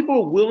 some people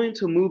are willing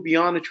to move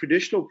beyond the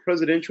traditional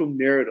presidential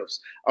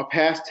narratives of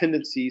past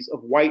tendencies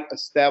of white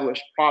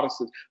established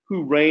Protestants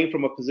who reign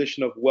from a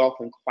position of wealth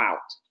and clout.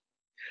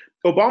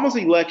 Obama's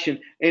election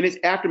and its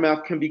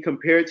aftermath can be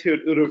compared to,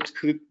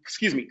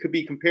 could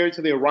be compared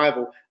to the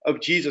arrival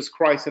of Jesus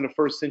Christ in the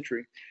first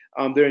century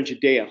there in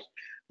Judea.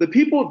 The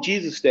people of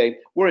Jesus' day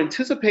were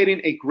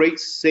anticipating a great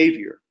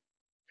savior,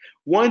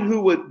 one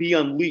who would be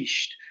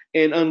unleashed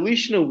and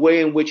unleashed in a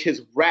way in which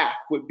his wrath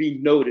would be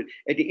noted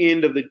at the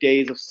end of the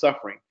days of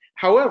suffering.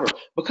 However,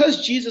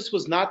 because Jesus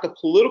was not the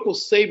political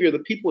savior the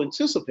people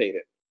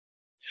anticipated,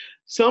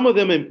 some of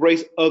them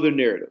embraced other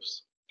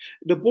narratives.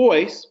 Du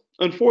Bois,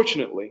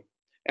 unfortunately,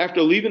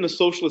 after leaving the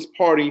Socialist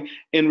Party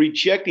and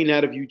rejecting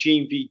that of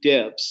Eugene V.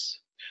 Debs,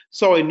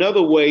 saw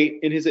another way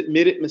in his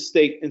admitted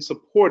mistake in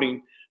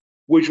supporting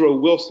Woodrow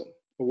Wilson,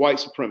 a white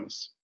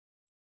supremacist.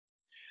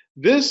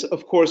 This,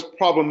 of course,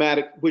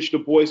 problematic, which Du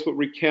Bois would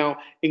recount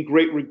in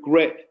great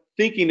regret,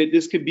 thinking that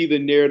this could be the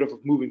narrative of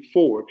moving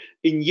forward.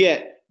 And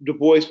yet, Du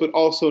Bois would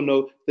also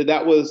note that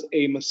that was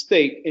a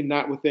mistake and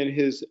not within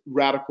his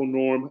radical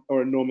norm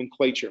or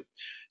nomenclature.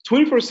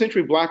 21st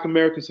century Black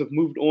Americans have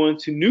moved on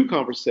to new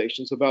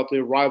conversations about the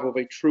arrival of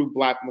a true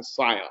Black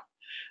Messiah.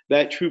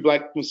 That true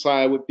Black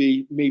Messiah would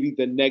be maybe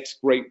the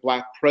next great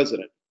Black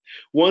president,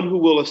 one who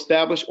will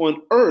establish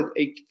on earth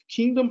a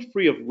kingdom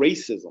free of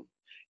racism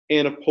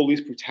and of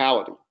police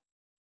brutality.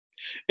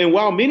 And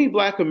while many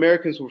Black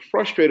Americans were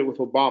frustrated with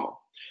Obama,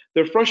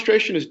 their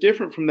frustration is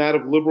different from that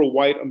of liberal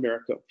white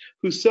America,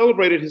 who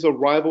celebrated his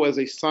arrival as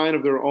a sign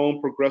of their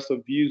own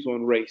progressive views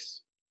on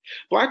race.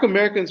 Black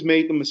Americans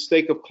made the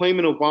mistake of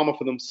claiming Obama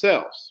for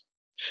themselves.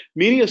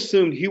 Many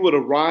assumed he would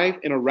arrive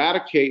and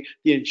eradicate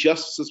the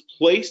injustices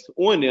placed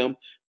on them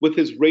with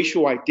his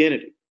racial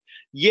identity.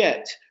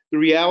 Yet, the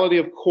reality,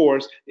 of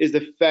course, is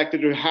the fact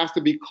that there has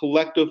to be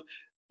collective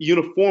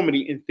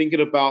uniformity in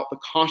thinking about the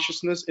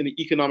consciousness and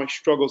the economic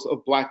struggles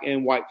of Black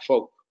and white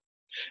folk.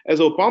 As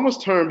Obama's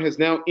term has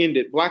now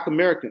ended, Black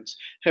Americans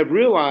have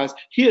realized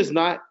he is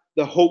not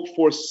the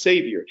hoped-for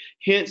savior.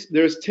 Hence,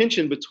 there's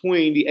tension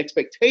between the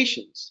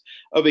expectations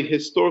of a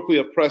historically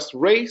oppressed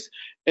race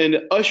and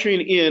the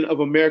ushering in of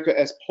America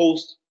as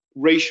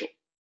post-racial.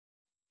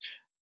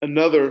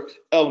 Another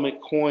element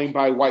coined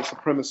by white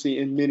supremacy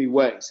in many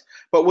ways.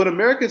 But what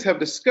Americans have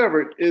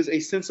discovered is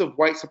a sense of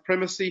white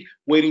supremacy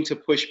waiting to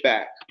push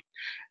back.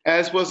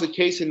 As was the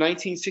case in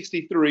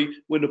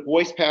 1963 when Du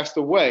Bois passed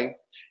away,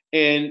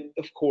 and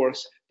of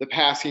course, the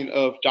passing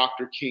of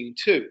Dr. King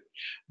too.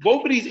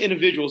 Both of these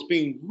individuals,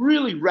 being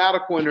really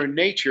radical in their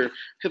nature,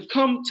 have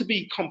come to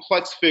be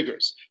complex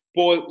figures,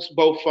 both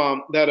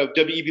that of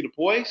W.E.B. Du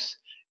Bois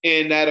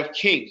and that of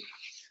King.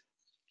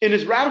 In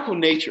his radical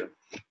nature,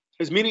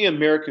 as many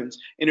Americans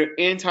in their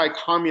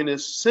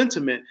anti-communist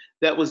sentiment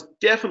that was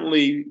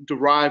definitely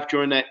derived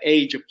during that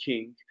age of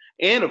King,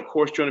 and of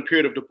course during the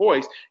period of Du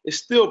Bois, is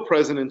still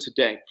present in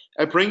today.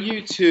 I bring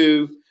you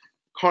to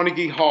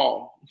Carnegie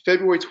Hall,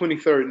 February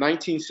 23rd,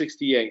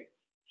 1968.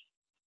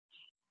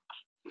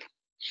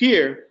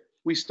 Here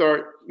we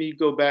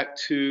go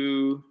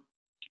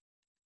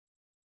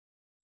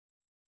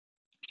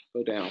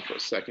down for a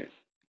second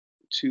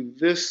to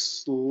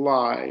this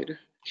slide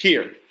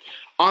here,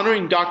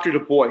 honoring Dr. Du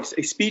Bois,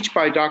 a speech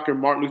by Dr.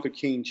 Martin Luther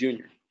King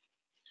Jr.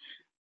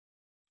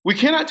 We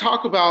cannot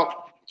talk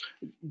about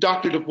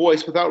Dr. Du Bois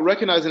without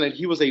recognizing that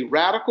he was a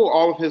radical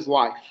all of his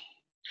life.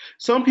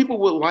 Some people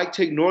would like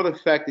to ignore the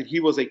fact that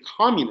he was a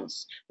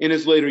communist in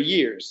his later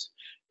years.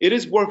 It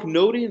is worth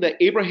noting that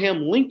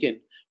Abraham Lincoln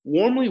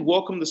warmly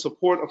welcomed the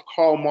support of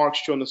Karl Marx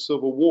during the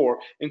Civil War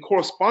and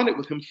corresponded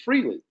with him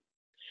freely.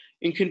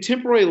 In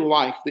contemporary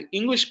life, the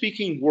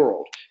English-speaking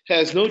world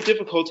has no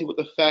difficulty with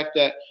the fact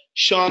that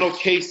Sean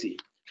O'Casey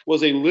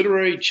was a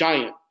literary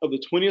giant of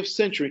the 20th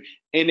century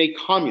and a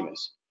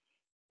communist,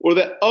 or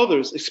that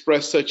others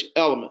express such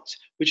elements,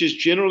 which is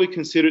generally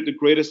considered the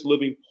greatest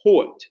living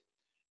poet.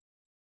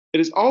 It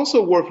is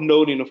also worth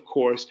noting, of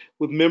course,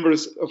 with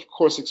members, of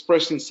course,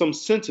 expressing some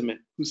sentiment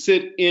who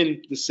sit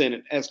in the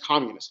Senate as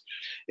communists.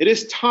 It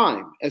is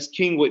time, as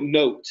King would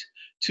note,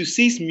 to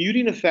cease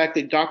muting the fact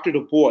that Dr.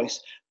 Du Bois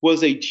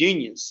was a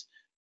genius,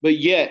 but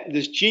yet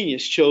this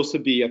genius chose to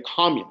be a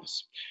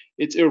communist.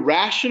 It's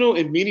irrational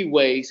in many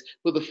ways,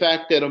 but the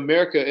fact that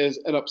America, as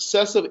an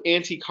obsessive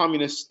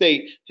anti-communist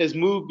state, has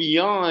moved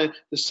beyond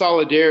the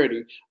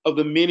solidarity of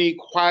the many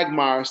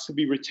quagmires to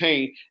be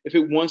retained if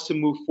it wants to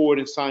move forward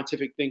in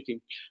scientific thinking.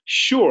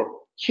 Sure,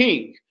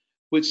 King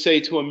would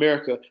say to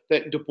America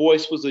that Du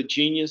Bois was a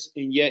genius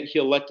and yet he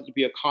elected to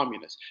be a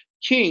communist.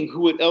 King, who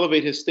would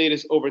elevate his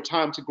status over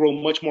time to grow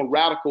much more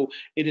radical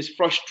in his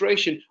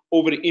frustration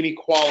over the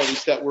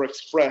inequalities that were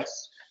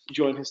expressed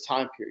during his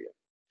time period.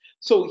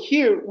 So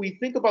here we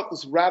think about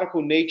this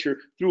radical nature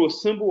through a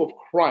symbol of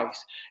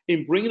Christ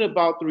in bringing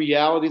about the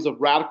realities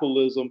of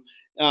radicalism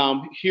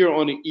here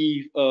on the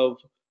eve of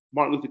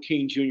Martin Luther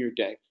King Jr.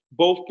 Day.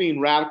 Both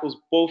being radicals,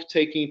 both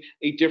taking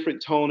a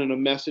different tone and a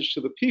message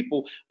to the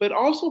people, but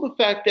also the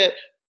fact that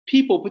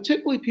people,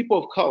 particularly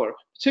people of color,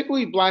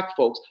 particularly Black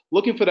folks,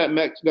 looking for that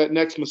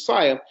next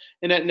Messiah,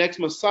 and that next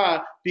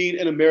Messiah being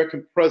an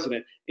American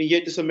president. And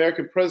yet this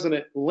American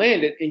president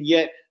landed, and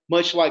yet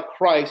much like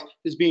Christ,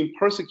 is being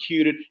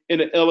persecuted in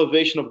the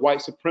elevation of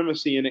white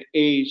supremacy in the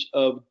age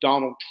of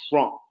Donald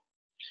Trump.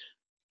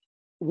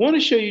 I want to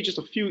show you just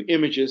a few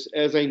images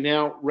as I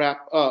now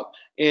wrap up.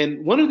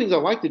 And one of the things I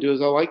like to do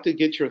is I like to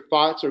get your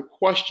thoughts or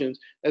questions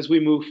as we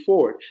move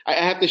forward. I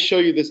have to show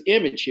you this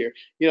image here.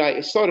 You know, I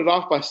started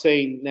off by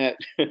saying that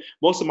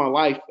most of my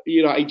life,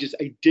 you know, I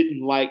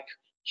didn't like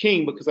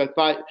King because I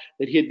thought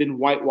that he had been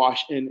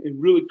whitewashed and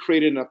really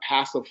created in a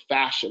passive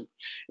fashion.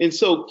 And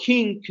so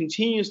King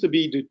continues to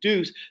be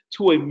deduced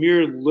to a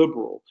mere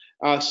liberal,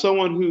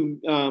 someone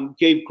who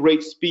gave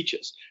great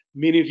speeches.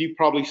 Many of you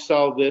probably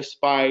saw this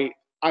by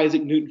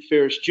Isaac Newton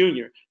Ferris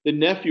Jr., the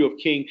nephew of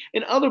King,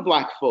 and other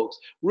Black folks,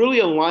 really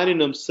aligning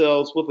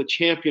themselves with a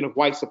champion of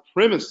white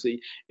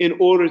supremacy in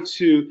order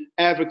to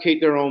advocate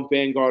their own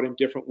vanguard in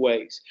different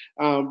ways.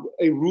 A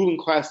ruling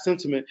class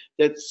sentiment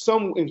that's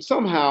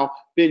somehow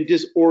been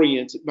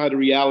disoriented by the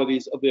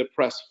realities of the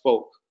oppressed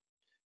folk.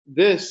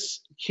 This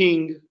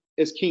King,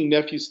 as King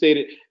nephew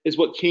stated, is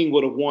what King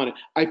would have wanted.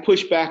 I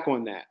push back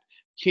on that.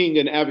 King,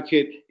 an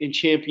advocate and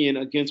champion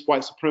against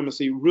white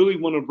supremacy, really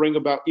want to bring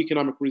about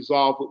economic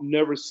resolve, would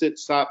never sit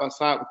side by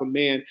side with a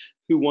man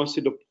who wants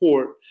to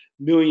deport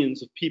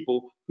millions of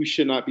people who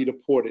should not be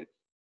deported.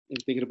 I'm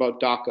thinking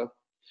about DACA.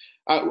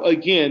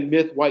 Again,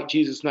 myth, white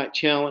Jesus not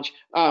challenged.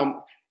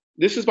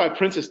 This is by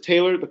Princess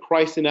Taylor, The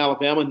Christ in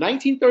Alabama,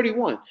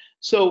 1931.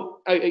 So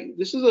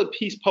this is a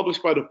piece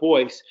published by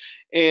Bois,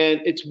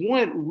 and it's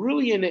one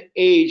really in an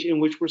age in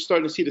which we're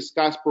starting to see the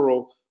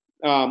Scottsboro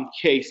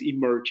case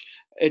emerge.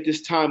 At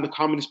this time, the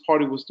Communist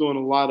Party was doing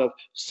a lot of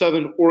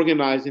Southern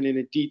organizing in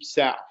the Deep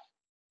South.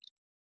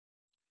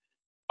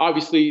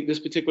 Obviously, this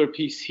particular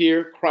piece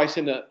here, Christ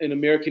in an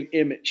American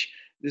Image,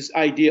 this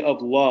idea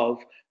of love,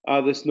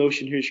 this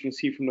notion here, as you can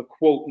see from the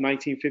quote,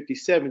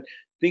 1957,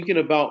 thinking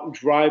about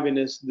driving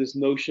this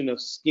notion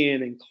of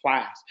skin and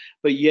class.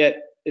 But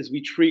yet, as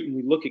we treat and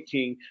we look at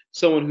King,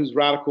 someone whose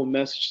radical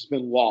message has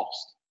been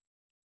lost.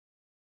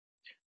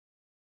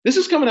 This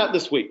is coming out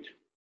this week.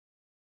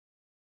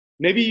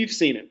 Maybe you've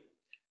seen it.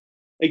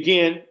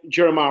 Again,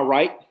 Jeremiah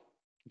Wright,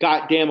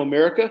 "Goddamn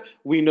America."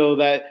 We know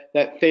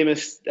that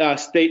famous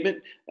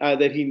statement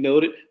that he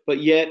noted, but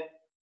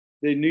yet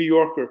the New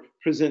Yorker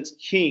presents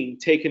King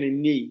taking a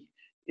knee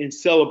in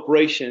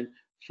celebration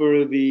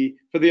for the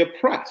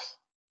oppressed.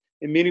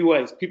 In many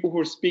ways, people who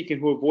are speaking,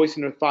 who are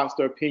voicing their thoughts,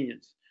 their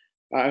opinions.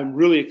 I'm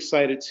really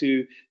excited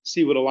to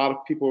see what a lot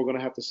of people are going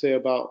to have to say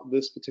about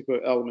this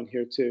particular element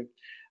here too.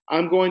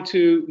 I'm going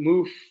to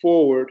move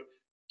forward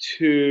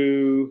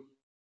to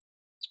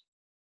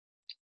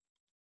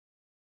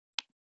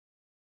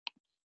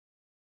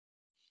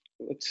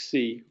let's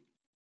see,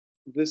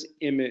 this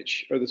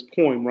image or this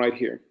poem right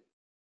here.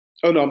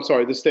 Oh, no, I'm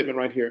sorry, this statement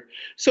right here.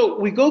 So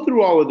we go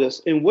through all of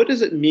this, and what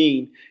does it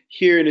mean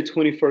here in the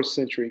 21st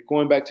century?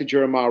 Going back to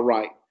Jeremiah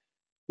Wright.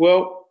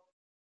 Well,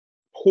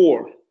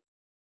 poor,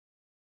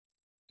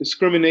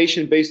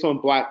 discrimination based on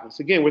blackness.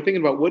 Again, we're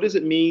thinking about what does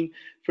it mean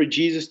for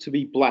Jesus to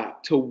be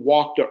black, to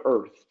walk the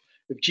earth?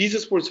 If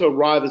Jesus were to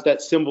arrive as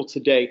that symbol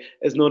today,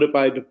 as noted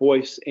by Du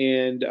Bois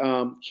and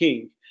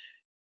King,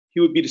 he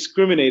would be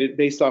discriminated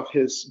based off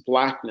his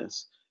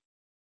blackness,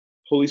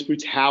 police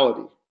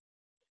brutality.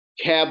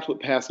 Cabs would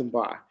pass him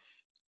by.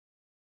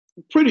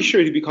 I'm pretty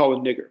sure he'd be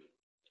called a nigger.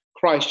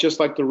 Christ, just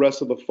like the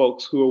rest of the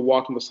folks who are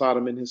walking beside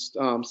him in his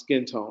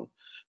skin tone.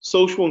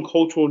 Social and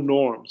cultural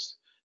norms,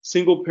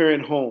 single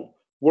parent home,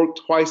 work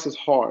twice as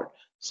hard.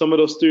 Some of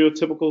those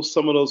stereotypical,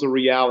 some of those are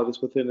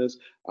realities within this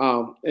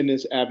in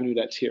this avenue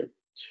that's here.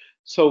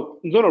 So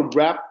I'm going to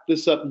wrap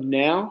this up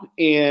now,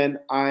 and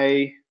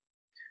I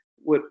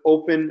would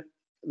open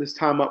this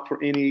time up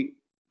for any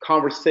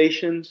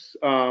conversations,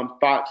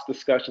 thoughts,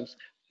 discussions.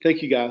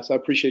 Thank you, guys. I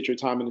appreciate your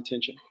time and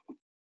attention.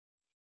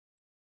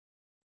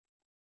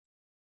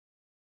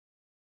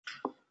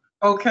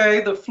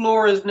 Okay, the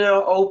floor is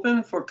now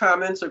open for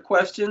comments or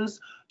questions.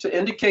 To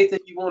indicate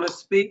that you want to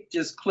speak,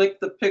 just click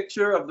the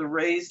picture of the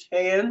raised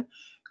hand.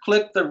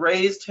 Click the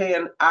raised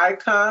hand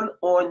icon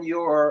on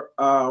your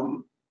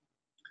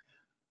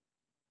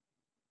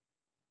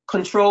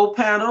control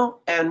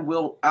panel, and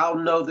I'll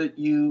know that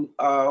you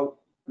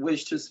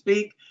wish to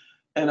speak,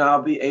 and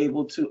I'll be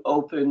able to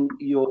open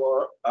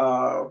your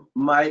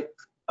mic.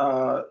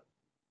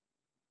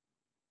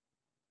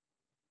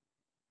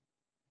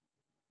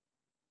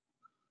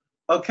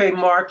 Okay,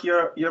 Mark,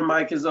 your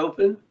mic is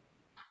open.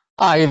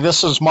 Hi,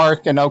 this is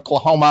Mark in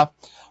Oklahoma.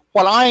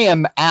 What I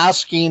am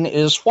asking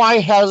is, why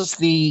has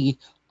the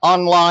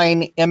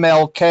online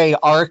MLK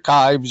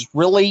archives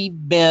really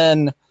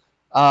been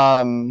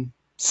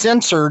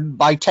censored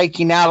by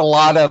taking out a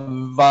lot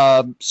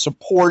of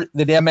support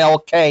that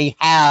MLK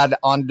had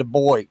on Du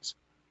Bois?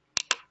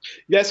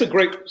 That's a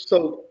great,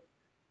 so,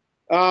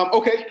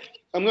 okay,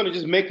 I'm going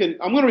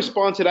to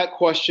respond to that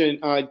question,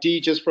 Dee,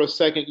 just for a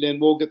second, then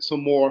we'll get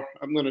some more.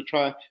 I'm going to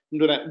try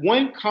and do that.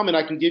 One comment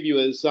I can give you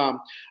is a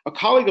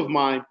colleague of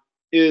mine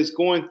is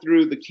going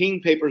through the King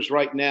papers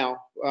right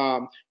now,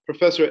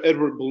 Professor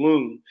Edward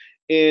Bloom.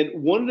 And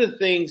one of the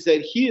things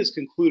that he has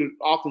concluded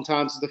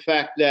oftentimes is the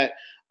fact that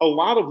a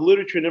lot of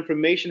literature and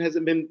information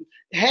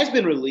has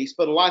been released,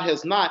 but a lot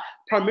has not,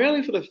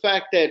 primarily for the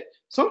fact that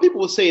some people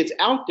will say it's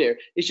out there.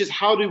 It's just,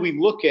 how do we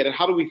look at it?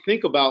 How do we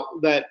think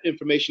about that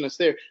information that's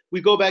there?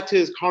 We go back to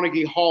his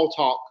Carnegie Hall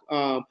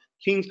talk,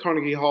 King's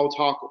Carnegie Hall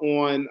talk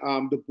on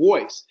Du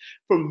Bois.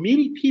 For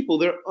many people,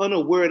 they're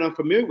unaware and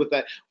unfamiliar with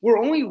that. We're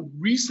only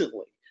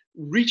recently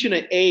reaching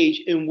an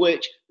age in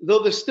which,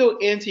 though there's still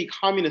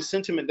anti-communist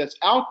sentiment that's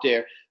out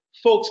there,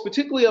 folks,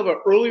 particularly of an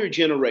earlier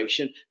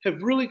generation,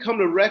 have really come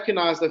to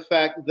recognize the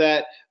fact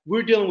that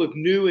we're dealing with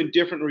new and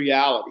different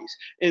realities.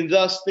 And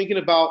thus, thinking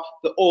about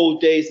the old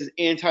days, this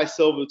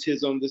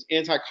anti-Sovietism, this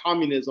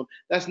anti-communism,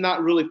 that's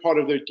not really part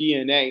of their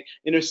DNA.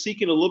 And they're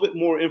seeking a little bit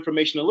more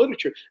information and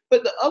literature.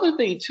 But the other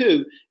thing,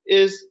 too,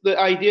 is the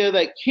idea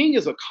that King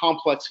is a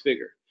complex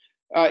figure.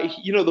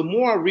 The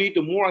more I read,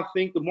 the more I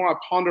think, the more I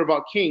ponder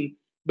about King,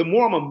 the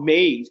more I'm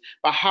amazed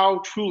by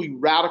how truly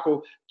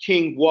radical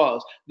King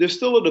was. There's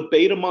still a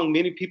debate among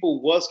many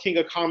people, was King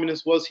a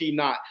communist, was he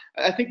not?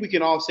 I think we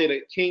can all say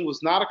that King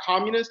was not a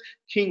communist,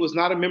 King was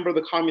not a member of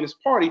the Communist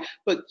Party,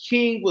 but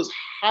King was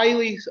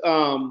highly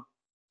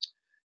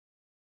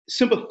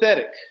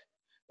sympathetic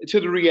to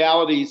the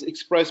realities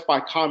expressed by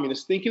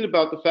communists, thinking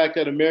about the fact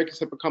that Americans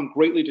have become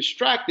greatly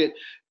distracted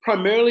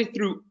primarily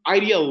through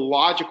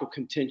ideological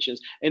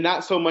contentions and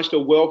not so much the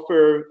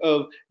welfare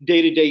of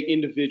day-to-day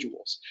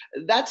individuals.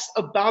 That's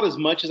about as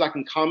much as I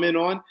can comment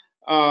on.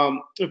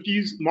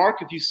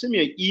 Mark, if you send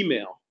me an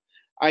email,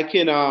 I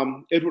can,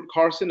 Edward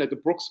Carson at the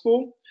Brooks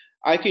School,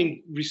 I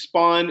can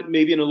respond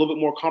maybe in a little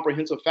bit more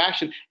comprehensive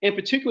fashion, and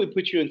particularly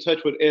put you in touch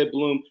with Ed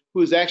Bloom,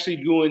 who is actually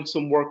doing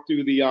some work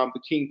through the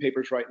King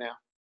papers right now.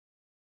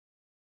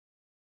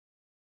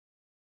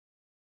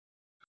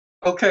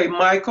 Okay,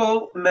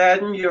 Michael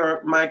Madden,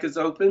 your mic is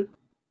open.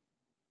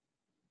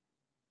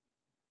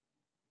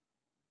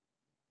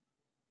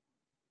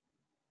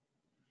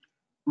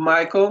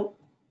 Michael?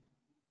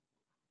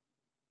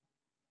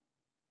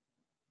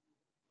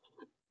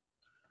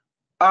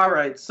 All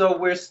right, so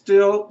we're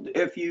still,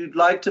 if you'd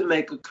like to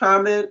make a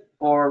comment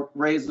or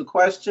raise a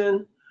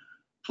question,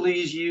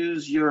 please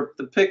use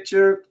the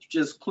picture.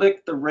 Just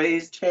click the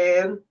raised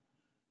hand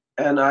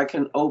and I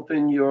can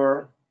open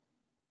your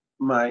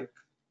mic.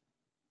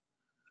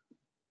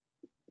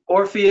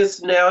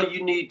 Orpheus, now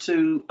you need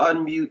to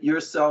unmute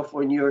yourself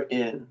when you're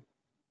in.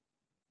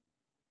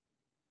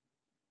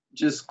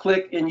 Just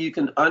click and you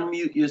can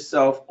unmute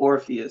yourself,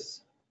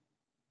 Orpheus.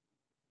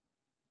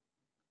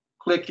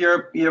 Click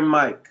your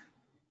mic.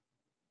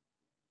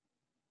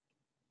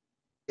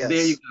 Yes.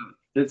 There you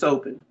go. It's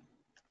open.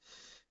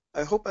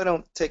 I hope I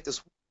don't take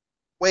this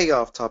way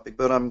off topic,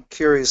 but I'm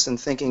curious in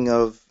thinking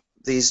of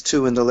these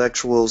two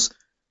intellectuals,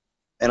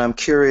 and I'm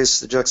curious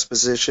the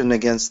juxtaposition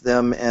against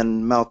them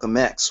and Malcolm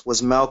X.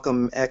 Was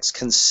Malcolm X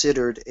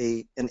considered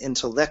an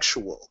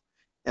intellectual?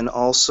 And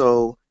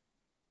also,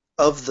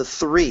 of the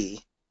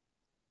three,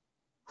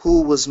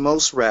 who was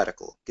most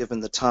radical, given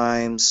the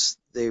times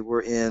they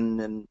were in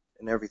and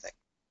everything?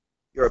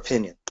 Your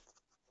opinion.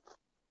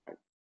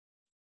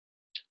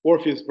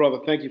 Orpheus, brother,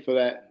 thank you for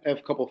that. I have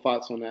a couple of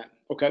thoughts on that.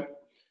 Okay.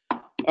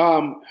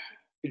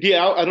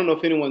 Yeah, I don't know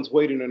if anyone's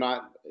waiting or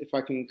not. If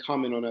I can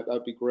comment on that,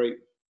 that'd be great.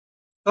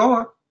 Go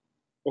on.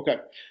 Okay.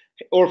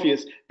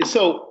 Orpheus.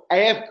 So I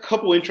have a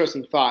couple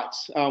interesting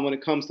thoughts when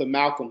it comes to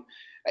Malcolm.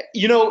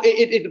 You know,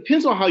 it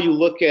depends on how you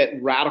look at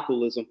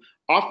radicalism.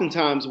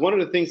 Oftentimes, one of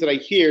the things that I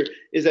hear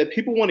is that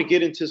people want to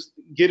get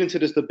into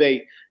this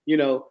debate. You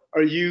know,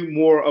 are you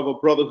more of a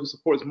brother who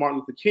supports Martin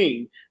Luther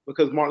King?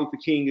 Because Martin Luther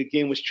King,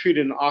 again, was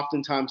treated and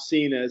oftentimes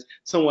seen as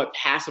somewhat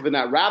passive and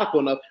not radical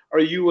enough. Are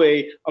you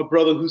a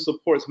brother who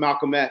supports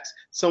Malcolm X,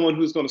 someone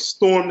who's going to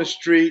storm the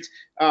streets,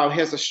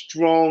 has a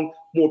strong,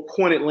 more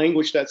pointed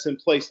language that's in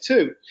place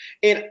too?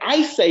 And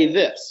I say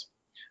this,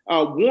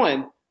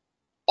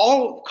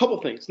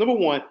 couple things. Number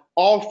one,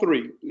 all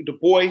three, Du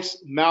Bois,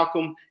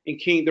 Malcolm, and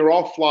King, they're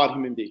all flawed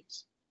human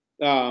beings.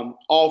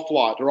 All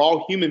flawed. They're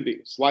all human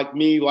beings, like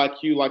me,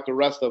 like you, like the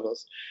rest of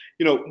us.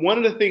 You know, one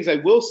of the things I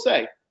will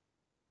say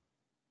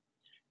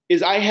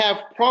is I have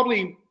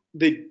probably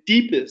the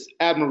deepest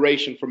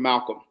admiration for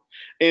Malcolm.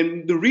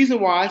 And the reason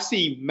why I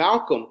see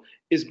Malcolm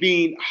as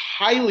being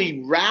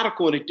highly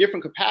radical in a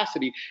different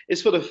capacity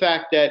is for the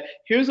fact that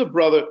here's a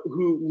brother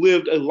who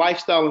lived a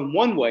lifestyle in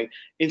one way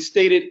and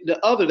stated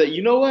the other that,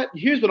 you know what,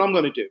 here's what I'm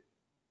going to do.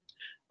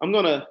 I'm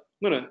going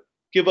to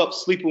give up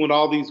sleeping with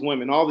all these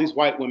women, all these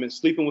white women,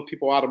 sleeping with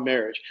people out of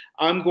marriage.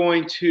 I'm not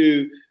going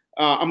to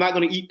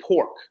eat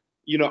pork.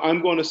 You know,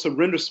 I'm going to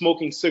surrender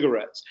smoking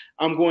cigarettes.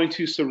 I'm going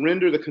to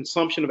surrender the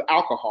consumption of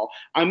alcohol.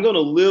 I'm going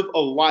to live a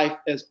life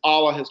as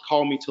Allah has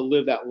called me to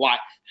live that life.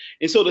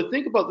 And so to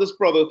think about this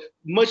brother,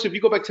 much if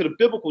you go back to the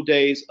biblical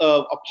days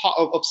of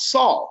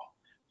Saul,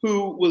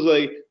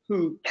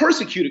 who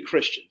persecuted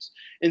Christians.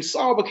 And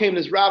Saul became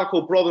this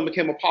radical brother and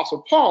became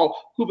Apostle Paul,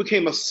 who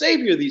became a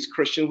savior of these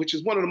Christians, which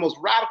is one of the most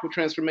radical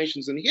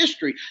transformations in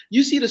history.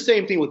 You see the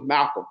same thing with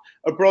Malcolm,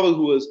 a brother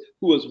who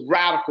was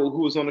radical, who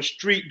was on the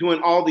street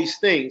doing all these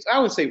things. I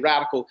wouldn't say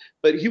radical,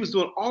 but he was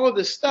doing all of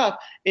this stuff.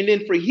 And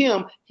then for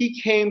him,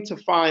 he came to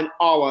find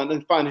Allah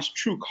and find his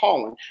true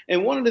calling.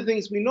 And one of the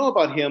things we know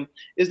about him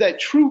is that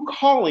true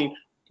calling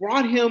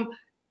brought him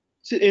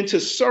into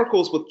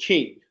circles with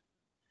King.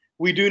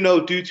 We do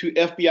know due to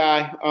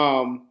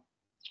FBI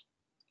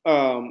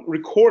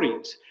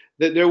recordings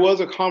that there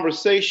was a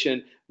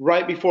conversation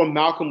right before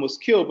Malcolm was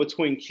killed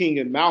between King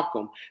and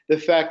Malcolm. The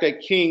fact that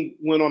King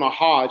went on a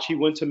Hajj, he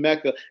went to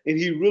Mecca, and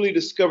he really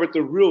discovered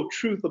the real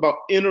truth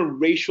about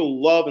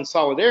interracial love and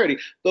solidarity.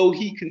 Though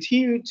he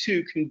continued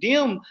to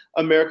condemn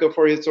America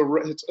for its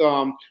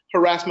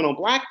harassment on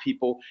Black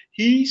people,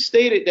 he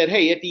stated that,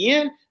 hey, at the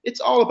end, it's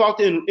all about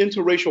the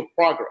interracial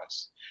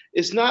progress.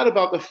 It's not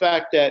about the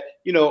fact that,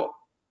 you know,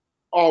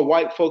 all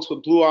white folks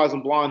with blue eyes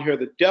and blonde hair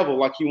the devil,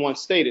 like he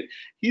once stated.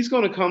 He's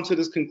going to come to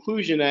this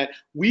conclusion that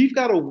we've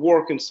got to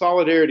work in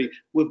solidarity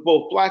with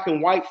both black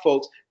and white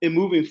folks in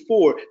moving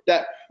forward.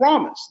 That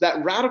promise,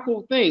 that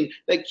radical thing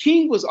that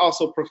King was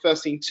also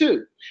professing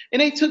too.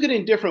 And they took it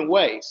in different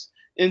ways.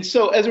 And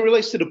so as it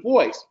relates to Du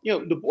Bois,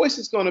 Du Bois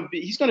is going to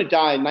he's going to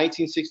die in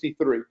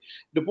 1963.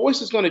 Du Bois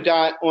is going to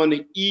die on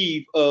the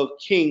eve of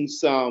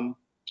King's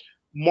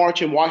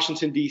march in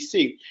Washington,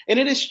 D.C. And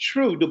it is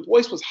true, Du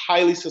Bois was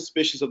highly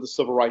suspicious of the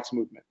civil rights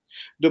movement.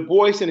 Du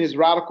Bois, in his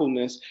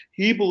radicalness,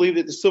 he believed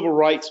that the civil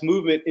rights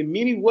movement in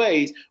many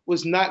ways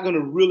was not going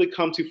to really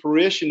come to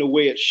fruition the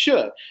way it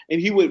should. And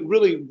he would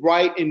really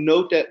write and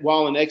note that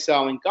while in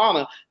exile in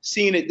Ghana,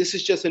 seeing that this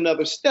is just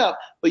another step,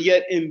 but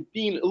yet in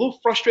being a little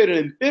frustrated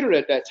and bitter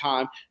at that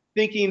time,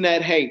 thinking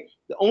that, hey,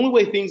 the only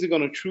way things are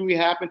going to truly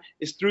happen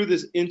is through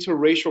this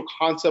interracial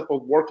concept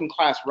of working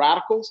class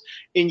radicals.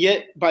 And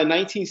yet by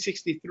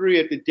 1963,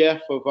 at the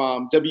death of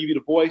W.B. Du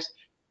Bois,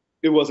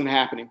 it wasn't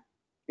happening.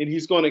 And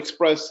he's going to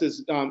express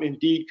his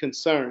indeed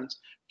concerns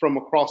from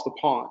across the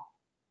pond.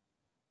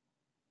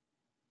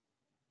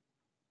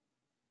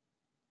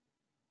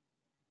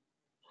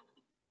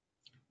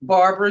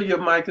 Barbara,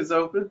 your mic is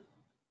open.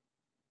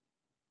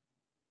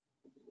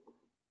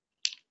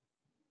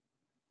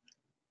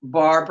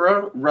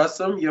 Barbara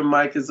Russum, your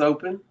mic is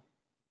open.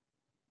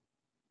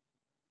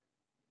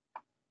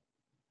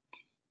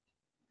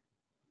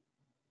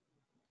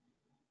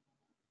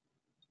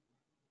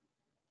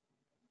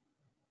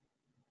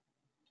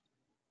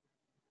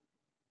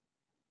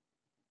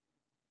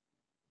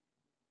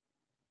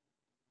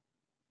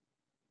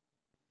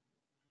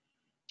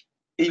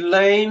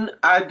 Elaine,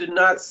 I do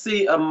not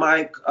see a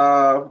mic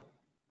for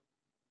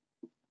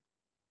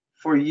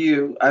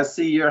you. I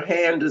see your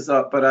hand is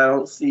up, but I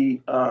don't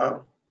see.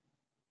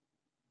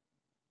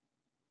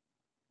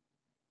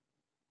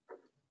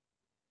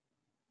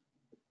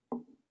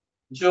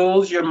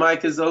 Jules, your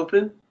mic is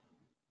open.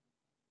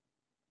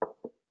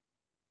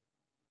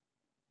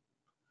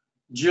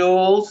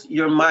 Jules,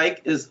 your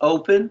mic is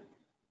open.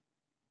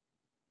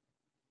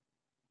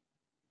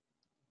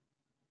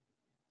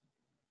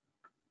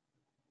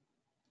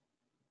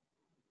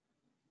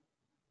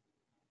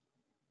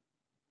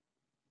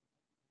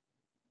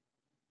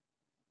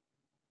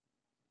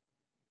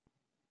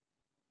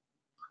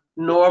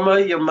 Norma,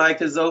 your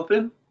mic is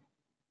open.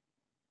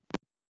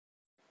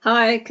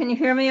 Hi, can you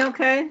hear me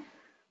okay?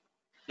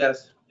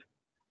 Yes.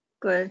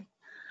 Good.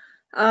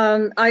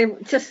 I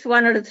just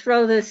wanted to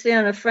throw this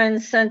in. A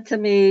friend sent to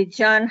me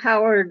John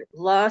Howard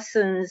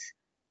Lawson's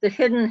The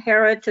Hidden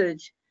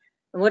Heritage.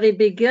 And what he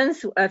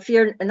begins, if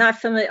you're not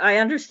familiar, I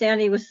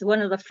understand he was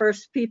one of the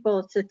first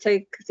people to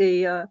take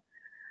the,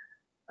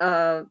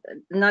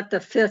 not the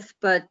fifth,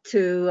 but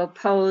to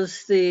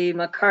oppose the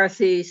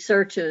McCarthy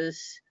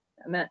searches.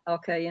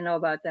 Okay, you know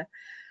about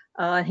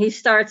that. He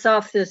starts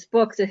off this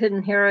book, The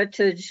Hidden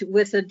Heritage,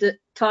 with a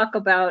talk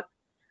about,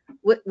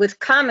 with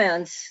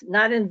comments,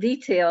 not in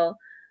detail,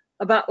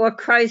 about what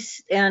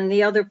Christ and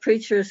the other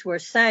preachers were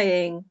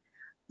saying.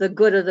 The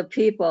good of the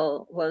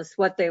people was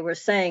what they were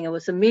saying. It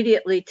was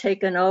immediately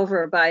taken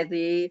over by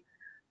the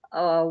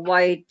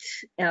white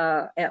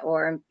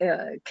or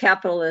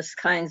capitalist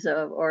kinds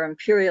of, or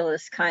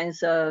imperialist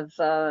kinds of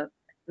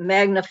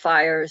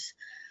magnifiers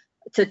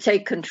to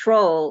take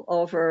control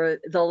over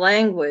the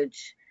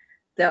language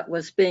that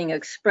was being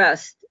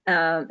expressed.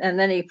 And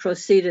then he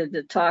proceeded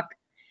to talk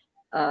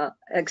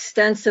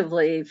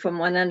extensively from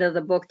one end of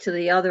the book to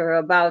the other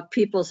about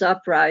people's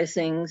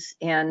uprisings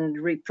and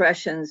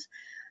repressions.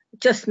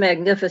 Just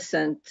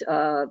magnificent.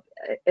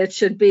 It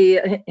should be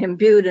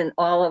imbued in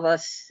all of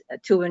us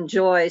to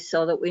enjoy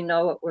so that we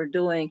know what we're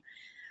doing.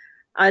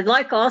 I'd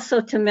like also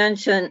to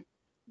mention,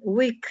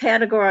 we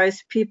categorize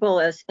people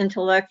as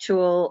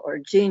intellectual or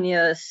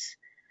genius,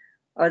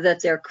 or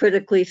that they're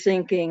critically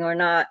thinking or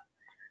not.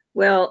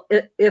 Well,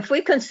 if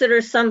we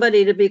consider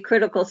somebody to be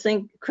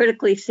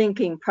critically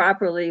thinking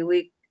properly,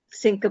 we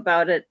think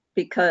about it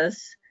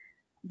because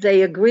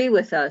they agree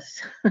with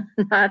us,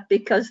 not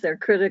because they're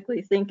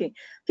critically thinking.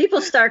 People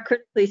start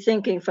critically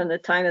thinking from the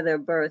time of their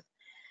birth.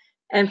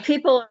 And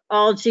people are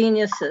all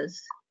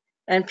geniuses,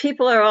 and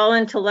people are all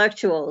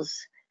intellectuals.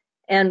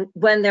 And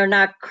when they're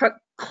not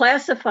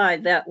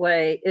classified that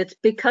way, it's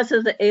because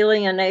of the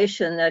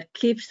alienation that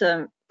keeps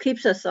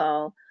us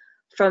all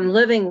from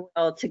living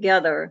well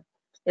together.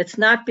 It's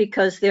not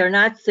because they're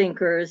not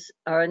thinkers,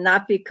 or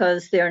not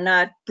because they're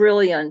not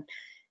brilliant,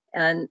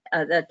 and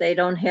that they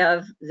don't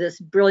have this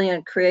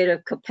brilliant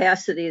creative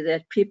capacity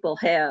that people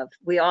have.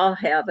 We all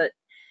have it,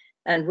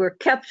 and we're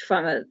kept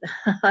from it.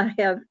 I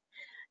have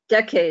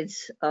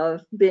decades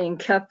of being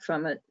kept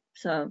from it.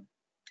 So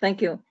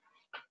thank you.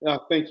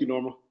 Thank you,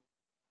 Norma.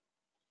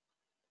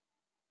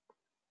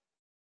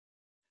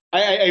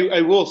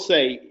 I will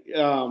say,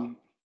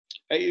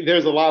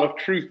 there's a lot of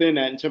truth in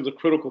that in terms of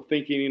critical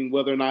thinking and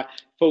whether or not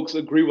folks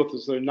agree with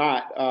us or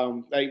not.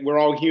 We're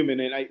all human,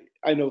 and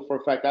I know for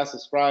a fact I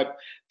subscribe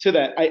to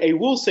that. I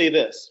will say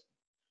this.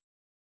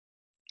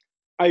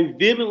 I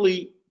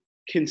vividly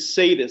can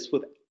say this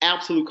with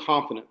absolute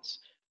confidence.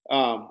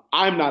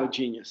 I'm not a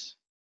genius,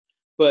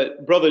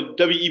 but brother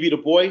W.E.B. Du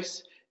Bois,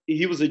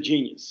 he was a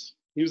genius.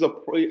 He was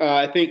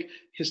I think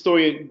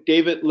historian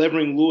David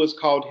Levering Lewis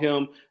called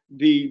him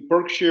the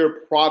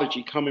Berkshire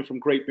prodigy coming from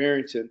Great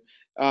Barrington.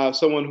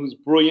 Someone who's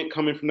brilliant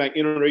coming from that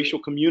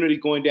interracial community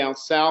going down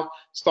south,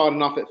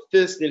 starting off at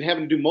Fisk and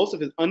having to do most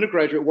of his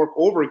undergraduate work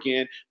over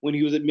again when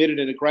he was admitted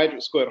into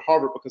graduate school at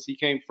Harvard because he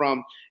came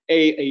from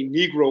a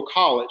Negro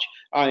college,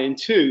 and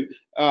two,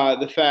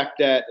 the fact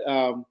that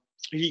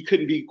he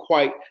couldn't be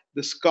quite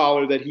the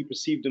scholar that he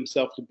perceived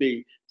himself to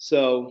be.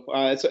 So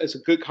it's a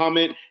good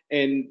comment,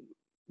 and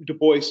Du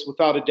Bois,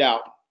 without a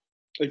doubt,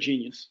 a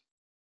genius.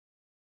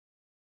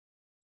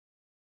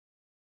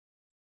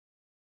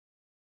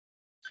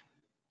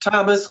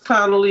 Thomas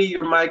Connolly,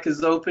 your mic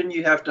is open.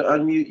 You have to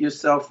unmute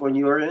yourself when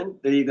you're in.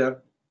 There you go.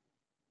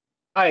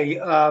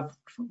 Hi.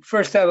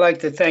 First, I'd like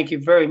to thank you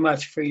very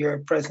much for your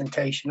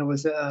presentation. It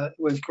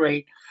was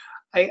great.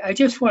 I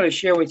just want to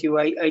share with you,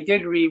 I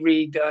did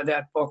reread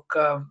that book,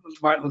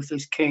 Martin Luther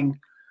King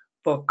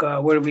book,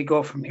 Where Do We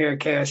Go From Here,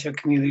 Chaos or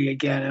Community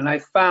Again? And I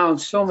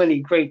found so many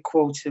great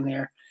quotes in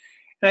there.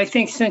 And I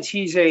think since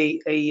he's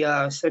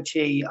such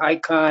a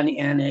icon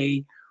and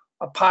a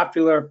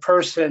popular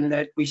person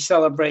that we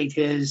celebrate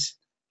his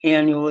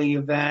annually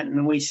event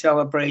and we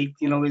celebrate,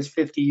 his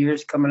 50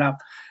 years coming up,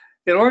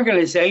 that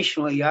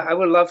organizationally, I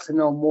would love to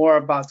know more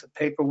about the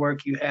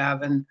paperwork you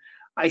have. And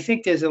I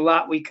think there's a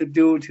lot we could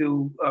do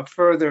to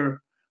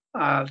further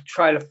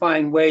try to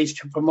find ways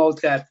to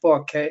promote that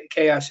book,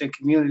 Chaos and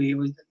Community. It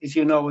was, as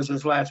you know, it was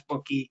his last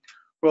book he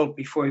wrote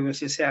before he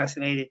was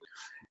assassinated.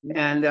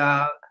 And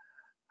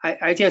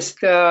I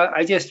just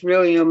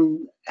really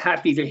am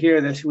happy to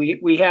hear this.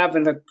 We have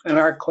in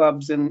our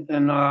clubs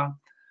in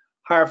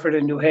Hartford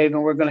and New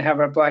Haven, we're going to have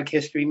our Black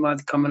History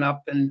Month coming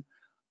up, and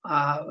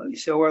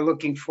so we're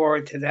looking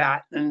forward to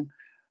that. And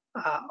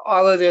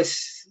all of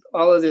this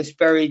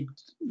buried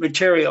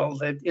material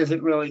that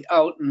isn't really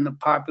out in the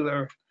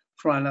popular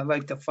front, I'd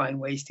like to find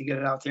ways to get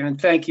it out there. And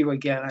thank you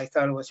again. I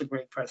thought it was a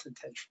great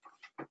presentation.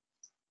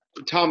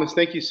 Thomas,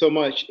 thank you so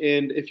much.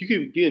 And if you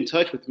could be in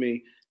touch with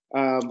me,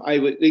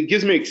 it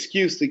gives me an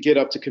excuse to get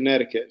up to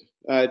Connecticut.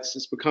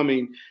 It's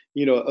becoming,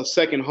 a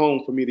second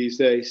home for me these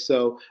days.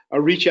 So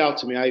reach out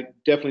to me. I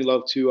definitely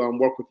love to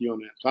work with you on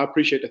that. So I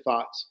appreciate the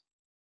thoughts.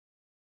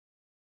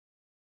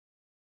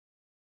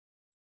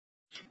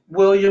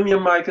 William, your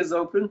mic is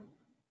open.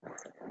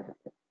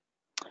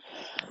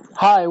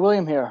 Hi,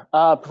 William here.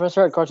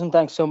 Professor Carson,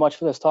 thanks so much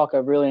for this talk.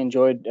 I've really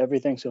enjoyed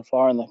everything so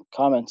far in the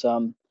comments. I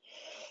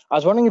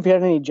was wondering if you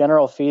had any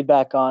general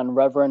feedback on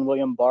Reverend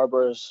William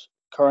Barber's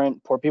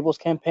current Poor People's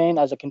Campaign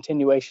as a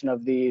continuation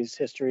of these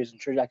histories and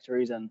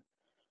trajectories, and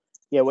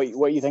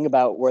what you think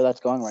about where that's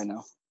going right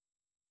now.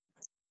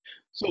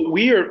 So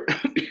we are,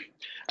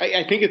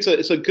 I think it's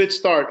a good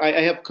start. I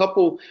have a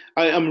couple,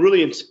 I'm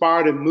really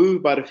inspired and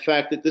moved by the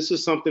fact that this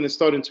is something that's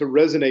starting to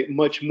resonate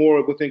much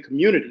more within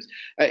communities.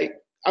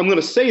 I'm going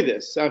to say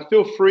this,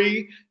 feel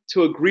free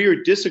to agree or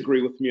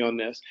disagree with me on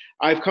this.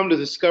 I've come to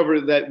discover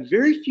that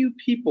very few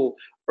people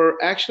are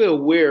actually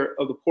aware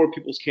of the Poor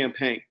People's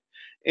Campaign.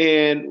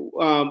 And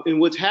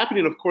what's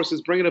happening, of course,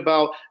 is bringing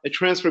about a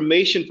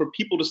transformation for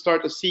people to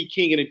start to see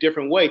King in a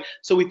different way.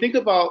 So we think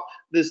about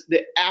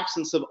the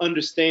absence of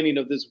understanding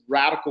of this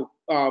radical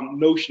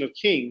notion of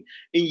King.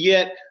 And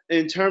yet,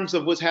 in terms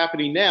of what's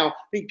happening now, I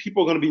think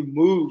people are going to be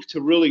moved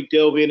to really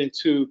delve in and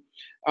to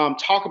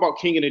talk about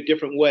King in a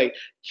different way.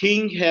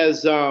 King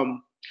has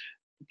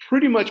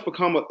pretty much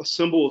become a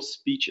symbol of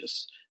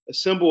speeches, a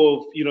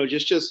symbol of,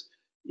 just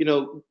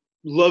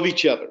love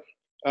each other.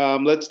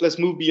 Let's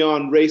move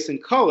beyond race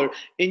and color.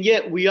 And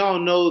yet we all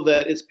know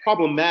that it's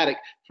problematic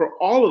for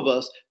all of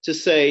us to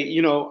say,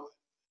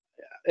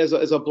 as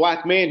a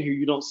black man here,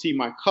 you don't see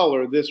my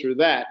color, this or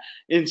that.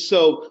 And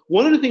so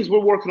one of the things we're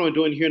working on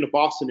doing here in the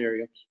Boston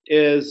area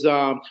is there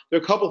are a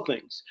couple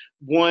things.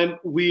 One,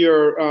 we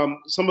are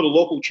some of the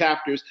local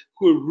chapters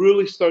who are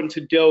really starting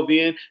to delve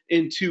in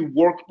and to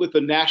work with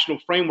the national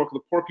framework of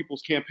the Poor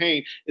People's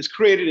Campaign. It's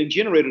created and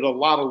generated a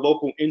lot of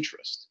local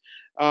interest.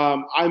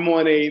 I'm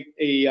on a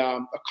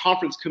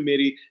conference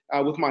committee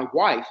with my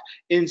wife,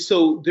 and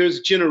so that's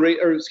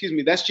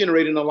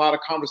generating a lot of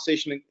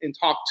conversation and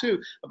talk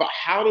too about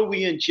how do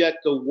we inject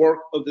the work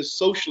of the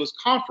socialist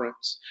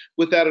conference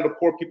with that of the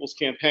Poor People's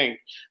Campaign.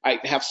 I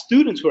have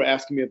students who are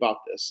asking me about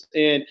this,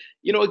 and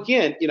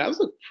again, I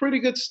was a pretty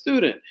good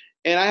student,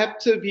 and I have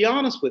to be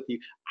honest with you,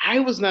 I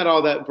was not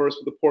all that versed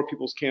with the Poor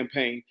People's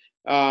Campaign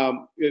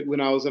when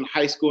I was in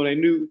high school, and I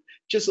knew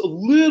just a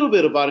little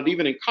bit about it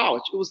even in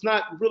college. It was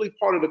not really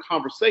part of the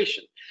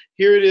conversation.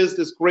 Here it is,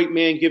 this great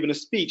man giving a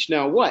speech.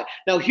 Now what?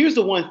 Now here's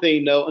the one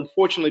thing, though,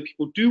 unfortunately,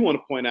 people do want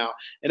to point out,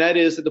 and that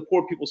is that the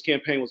Poor People's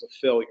Campaign was a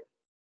failure.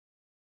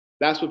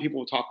 That's what people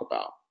will talk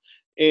about.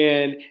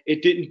 And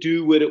it didn't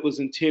do what it was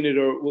intended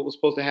or what was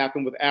supposed to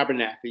happen with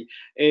Abernathy.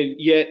 And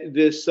yet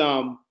this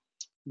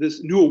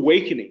new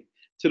awakening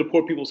to the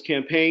Poor People's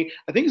Campaign,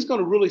 I think it's going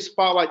to really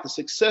spotlight the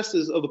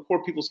successes of the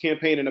Poor People's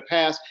Campaign in the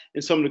past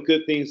and some of the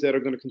good things that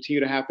are going to continue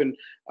to happen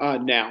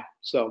now.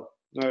 So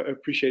I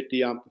appreciate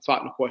the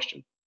thought and the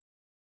question.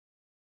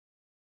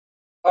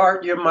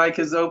 Art, your mic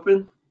is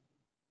open.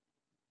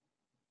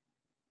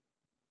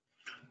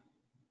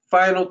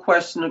 Final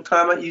question or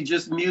comment. You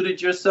just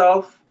muted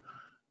yourself.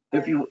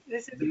 If you,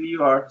 This is there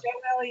you are.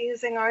 Joelle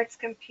using Art's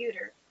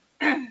computer.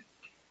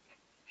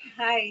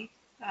 Hi,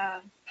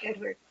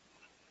 Edward.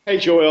 Hey,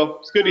 Joel.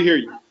 It's good to hear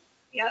you.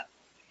 Yep.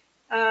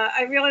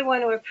 I really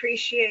want to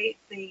appreciate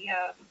the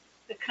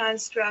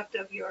construct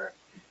of your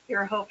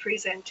whole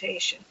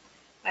presentation.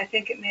 I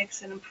think it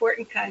makes an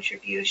important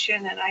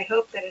contribution, and I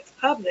hope that it's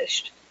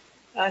published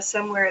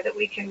somewhere that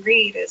we can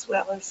read as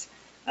well as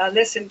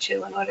listen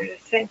to in order to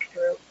think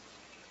through.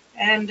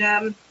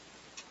 And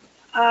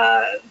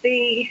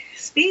the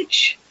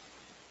speech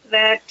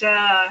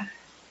that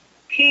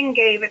King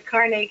gave at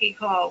Carnegie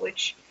Hall,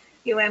 which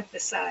you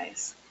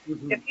emphasize,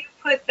 if you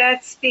put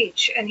that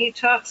speech, and he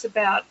talks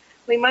about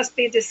we must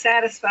be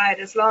dissatisfied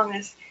as long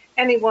as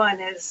anyone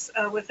is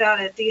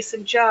without a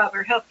decent job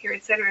or healthcare,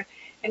 et cetera,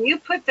 and you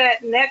put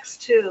that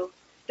next to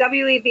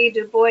W.E.B.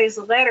 Du Bois'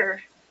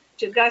 letter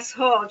to Gus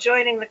Hall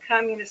joining the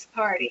Communist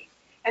Party,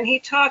 and he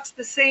talks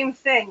the same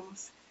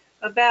things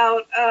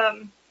about,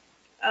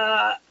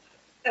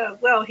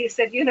 well, he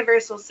said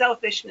universal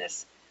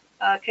selfishness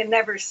can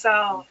never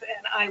solve,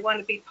 and I want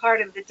to be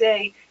part of the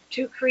day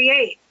to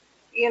create,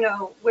 you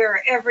know,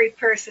 where every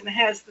person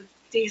has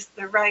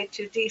the right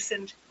to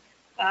decent,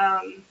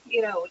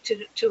 you know,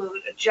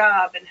 to a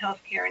job and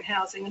healthcare and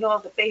housing and all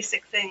the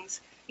basic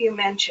things you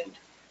mentioned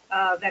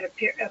that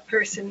a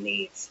person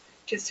needs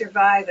to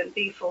survive and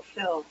be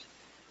fulfilled.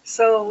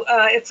 So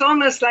it's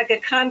almost like a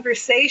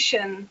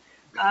conversation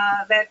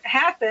that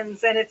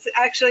happens, and it's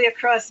actually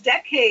across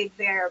decade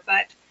there,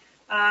 but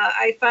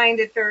I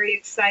find it very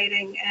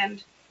exciting.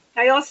 And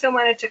I also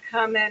wanted to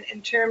comment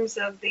in terms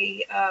of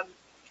the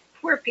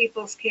Poor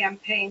People's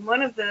Campaign.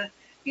 One of the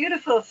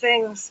beautiful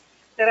things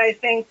that I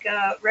think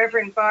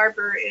Reverend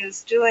Barber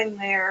is doing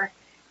there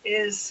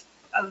is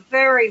a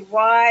very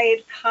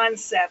wide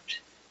concept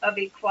of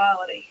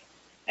equality.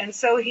 And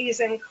so he's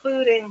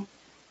including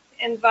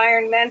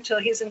environmental,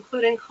 he's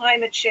including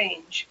climate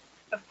change,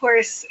 of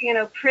course, you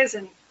know,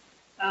 prison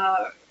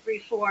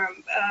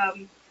reform.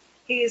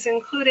 He's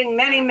including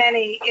many,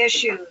 many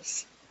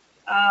issues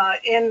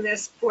in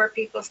this Poor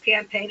People's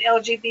Campaign,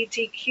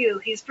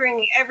 LGBTQ. He's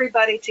bringing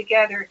everybody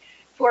together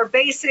for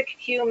basic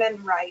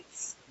human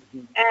rights.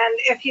 And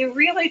if you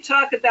really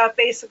talk about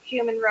basic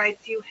human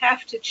rights, you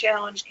have to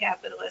challenge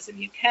capitalism.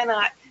 You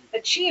cannot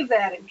achieve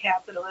that in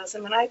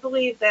capitalism. And I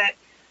believe that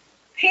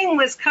King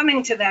was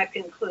coming to that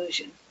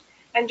conclusion,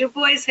 and Du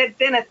Bois had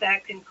been at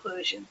that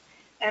conclusion.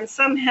 And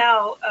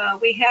somehow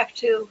we have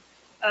to,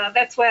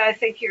 that's why I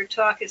think your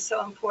talk is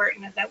so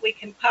important, and that we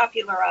can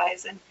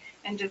popularize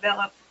and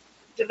develop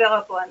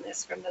on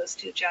this from those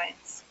two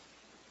giants.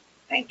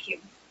 Thank you.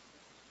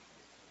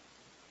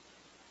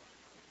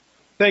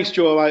 Thanks,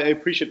 Joel. I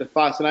appreciate the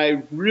thoughts, and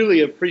I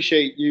really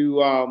appreciate you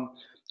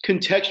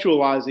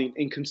contextualizing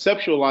and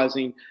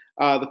conceptualizing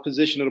the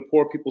position of the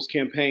Poor People's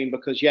Campaign,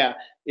 because yeah,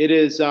 it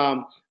is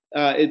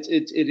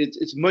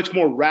it's much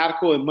more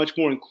radical and much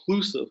more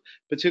inclusive,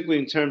 particularly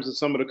in terms of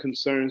some of the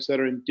concerns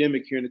that are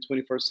endemic here in the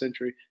 21st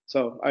century.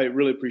 So I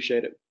really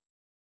appreciate it.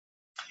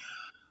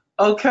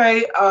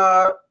 Okay,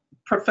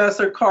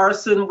 Professor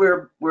Carson,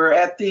 we're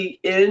at the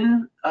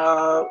end.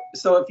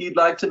 So if you'd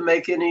like to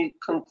make any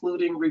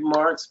concluding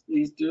remarks,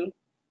 please do.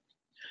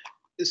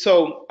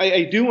 So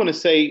I do want to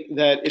say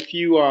that if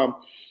you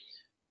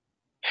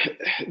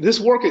this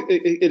work,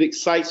 it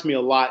excites me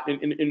a lot,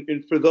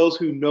 and for those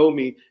who know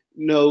me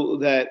know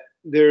that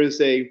there's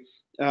this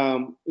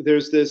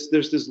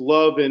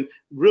love and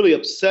really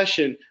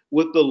obsession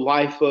with the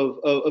life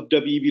of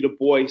W.E.B. Du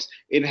Bois,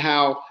 and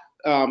how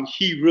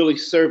he really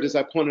served, as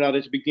I pointed out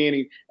at the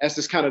beginning, as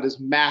this kind of this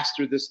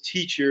master, this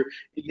teacher.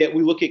 Yet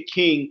we look at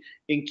King,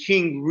 and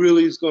King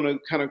really is going to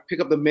kind of pick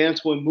up the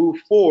mantle and move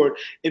forward,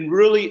 and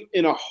really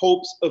in a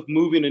hopes of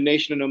moving the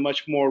nation in a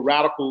much more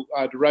radical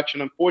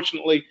direction.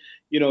 Unfortunately,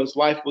 you know, his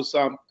life was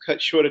cut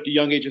short at the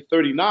young age of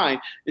 39,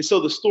 and so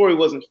the story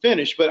wasn't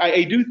finished. But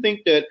I do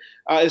think that,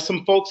 as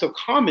some folks have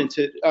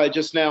commented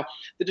just now,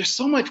 that there's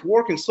so much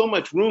work and so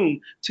much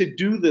room to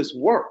do this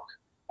work.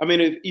 I mean,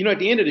 if, you know, at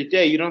the end of the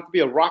day, you don't have to be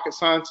a rocket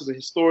scientist, a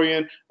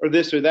historian, or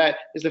this or that.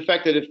 It's the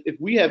fact that if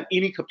we have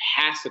any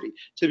capacity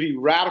to be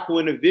radical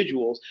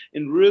individuals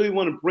and really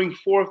want to bring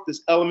forth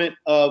this element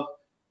of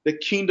the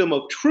kingdom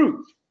of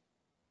truth,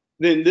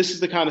 then this is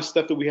the kind of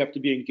stuff that we have to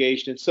be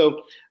engaged in.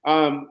 So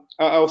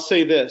I'll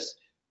say this: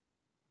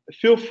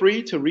 feel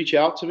free to reach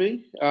out to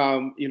me.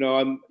 You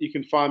know, you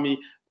can find me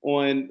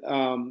on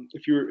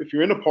if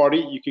you're in a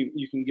party,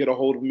 you can get a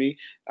hold of me.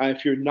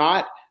 If you're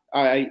not,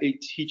 I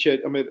teach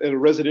I'm at a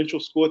residential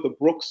school at the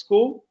Brooks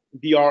School,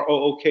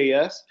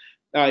 Brooks,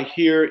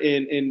 here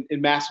in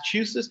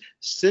Massachusetts.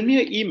 Send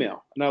me an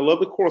email, and I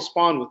love to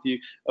correspond with you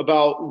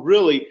about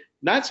really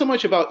not so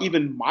much about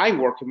even my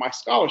work and my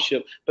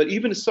scholarship, but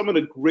even some of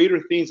the greater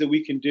things that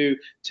we can do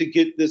to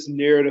get this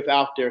narrative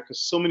out there, because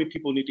so many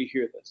people need to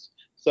hear this.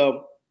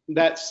 So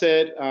that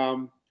said,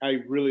 I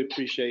really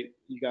appreciate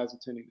you guys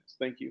attending this.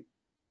 Thank you.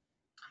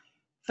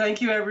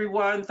 Thank you,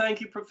 everyone. Thank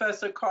you,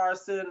 Professor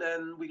Carson,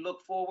 and we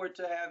look forward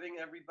to having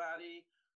everybody